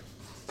right.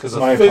 Because a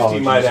My 50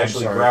 apologies, might I'm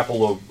actually sorry.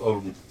 grapple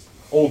an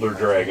older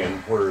dragon,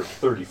 where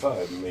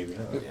 35 maybe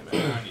not. Damn it,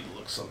 I need to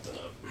look something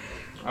up.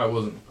 I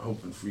wasn't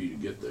hoping for you to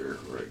get there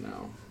right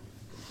now.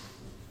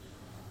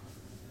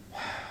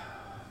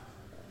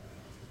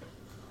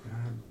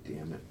 God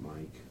damn it,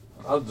 Mike.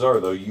 Odds are,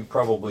 though, you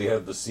probably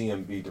have the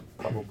CMB to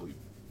probably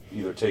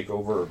either take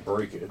over or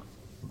break it.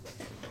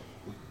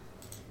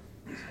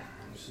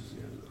 This is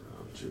the end of the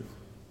round, too.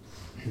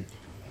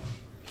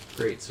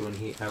 Great, so when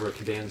he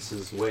abracadabras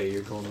his way,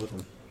 you're going with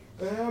him.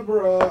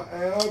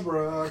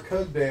 Abracadabra,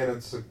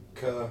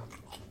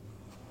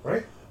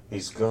 right?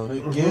 He's gonna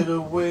get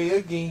away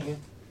again.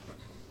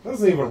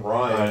 Doesn't even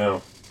rhyme. I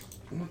know.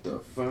 What the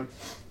fuck?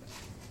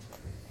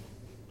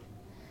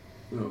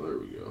 Oh, there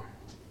we go.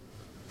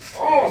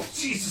 Oh,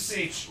 Jesus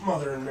H.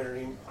 Mother and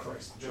Mary,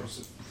 Christ,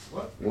 Joseph.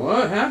 What?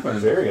 What happened?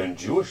 Very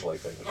un-Jewish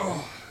like that.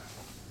 Oh,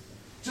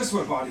 just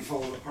my body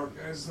falling apart,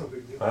 guys. It's no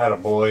big deal.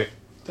 Attaboy. What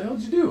the hell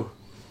did you do?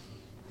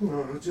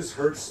 No, it just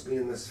hurts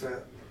being this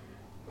fat.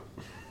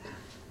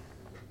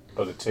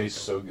 But it tastes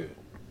so good.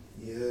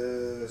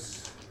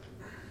 Yes.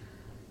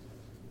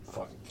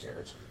 Fucking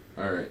carrots.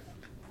 Alright.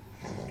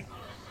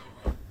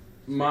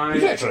 My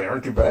These actually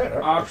aren't too bad.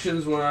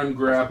 options when I'm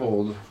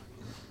grappled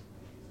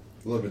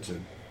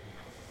Limited.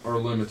 are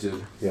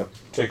limited. Yep.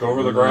 Take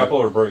over the grapple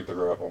or break the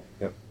grapple.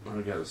 Yep.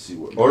 I gotta see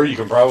what. Or you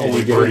can And probably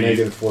you get a breathe.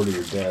 negative 4 to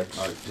your dex.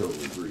 I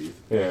totally breathe.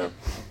 Yeah.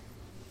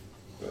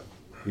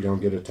 You don't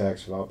get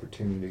attacks of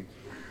opportunity.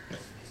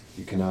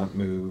 You cannot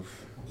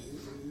move.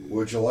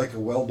 Would you like a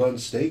well done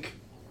steak?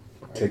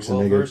 Takes a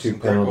Well negative versed 2 in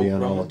penalty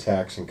on all Greco-Roman.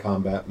 attacks and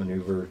combat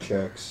maneuver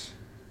checks,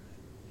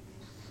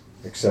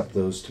 except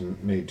those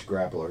made to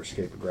grapple or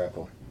escape a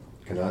grapple.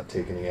 Cannot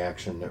take any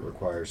action that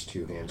requires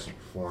 2 hands to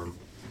perform.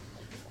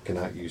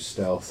 Cannot use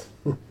stealth.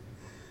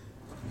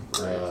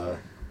 Yeah.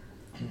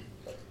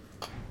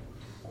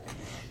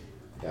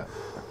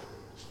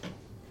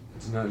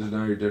 Does not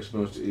deny your dex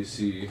bonus to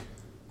AC.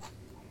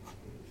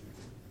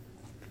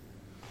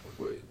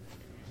 Wait.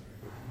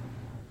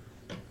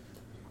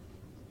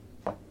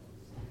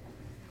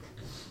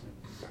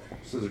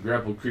 Says a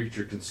grappled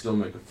creature can still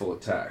make a full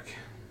attack.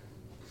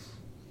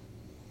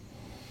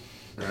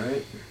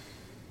 Alright?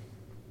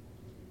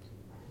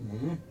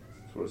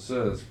 That's what it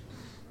says.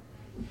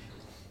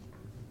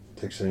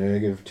 Takes a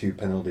negative 2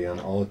 penalty on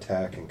all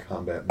attack and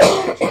combat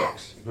maneuver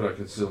checks. But I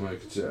can still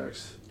make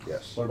attacks.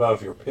 Yes. What about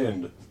if you're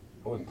pinned?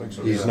 I wouldn't think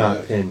so. He's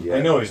not pinned yet.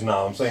 I know he's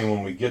not. I'm saying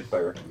when we get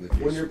there.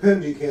 When you're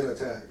pinned, you can't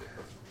attack.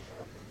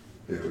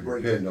 Yeah, when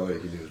you're pinned, all you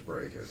can do is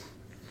break it.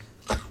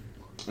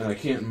 And I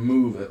can't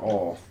move at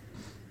all.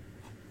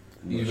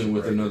 even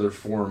with another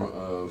form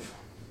of.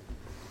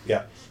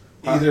 Yeah.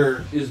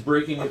 Either is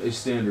breaking it a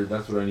standard?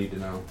 That's what I need to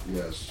know.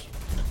 Yes.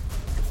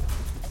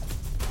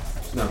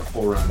 It's not a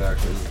full round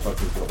action. It's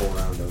fucking for the whole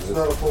round of it. It's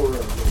not a full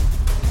round.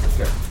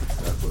 Okay,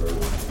 that's what I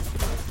want.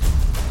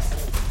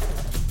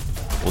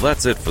 Well,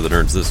 that's it for the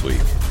nerds this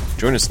week.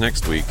 Join us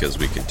next week as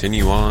we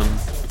continue on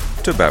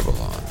to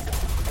Babylon.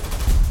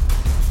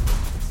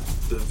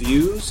 The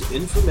views,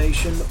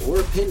 information, or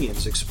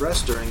opinions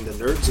expressed during the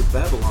Nerds of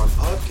Babylon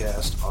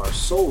podcast are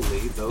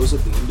solely those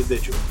of the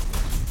individual,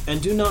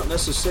 and do not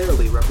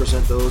necessarily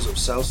represent those of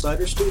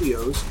Southsider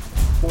Studios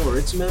or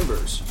its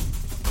members.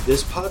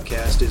 This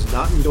podcast is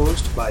not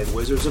endorsed by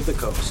Wizards of the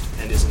Coast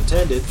and is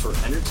intended for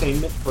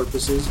entertainment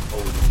purposes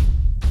only.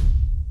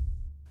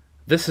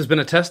 This has been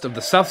a test of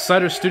the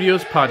Southsider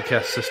Studios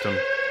podcast system.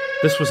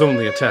 This was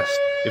only a test.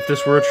 If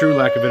this were a true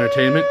lack of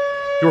entertainment,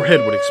 your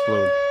head would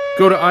explode.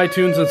 Go to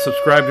iTunes and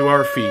subscribe to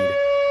our feed.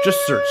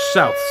 Just search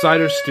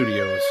Southsider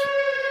Studios.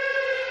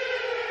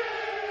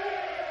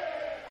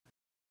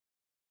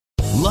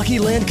 Lucky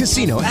Land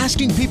Casino,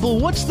 asking people,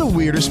 what's the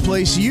weirdest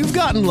place you've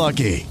gotten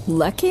lucky?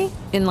 Lucky?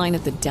 In line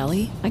at the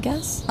deli, I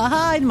guess?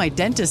 Aha, in my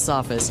dentist's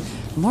office.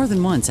 More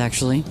than once,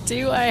 actually.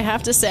 Do I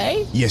have to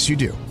say? Yes, you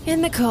do.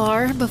 In the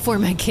car before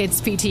my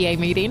kids' PTA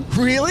meeting.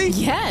 Really?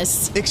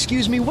 Yes.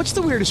 Excuse me, what's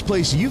the weirdest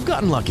place you've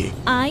gotten lucky?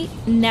 I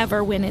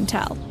never win and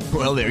tell.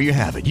 Well, there you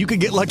have it. You can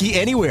get lucky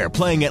anywhere,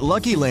 playing at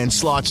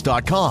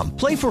LuckyLandSlots.com.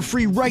 Play for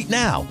free right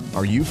now.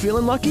 Are you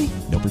feeling lucky?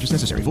 No purchase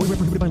necessary. Void where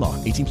prohibited by law.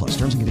 18+.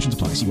 Terms and conditions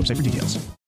apply. See website for details.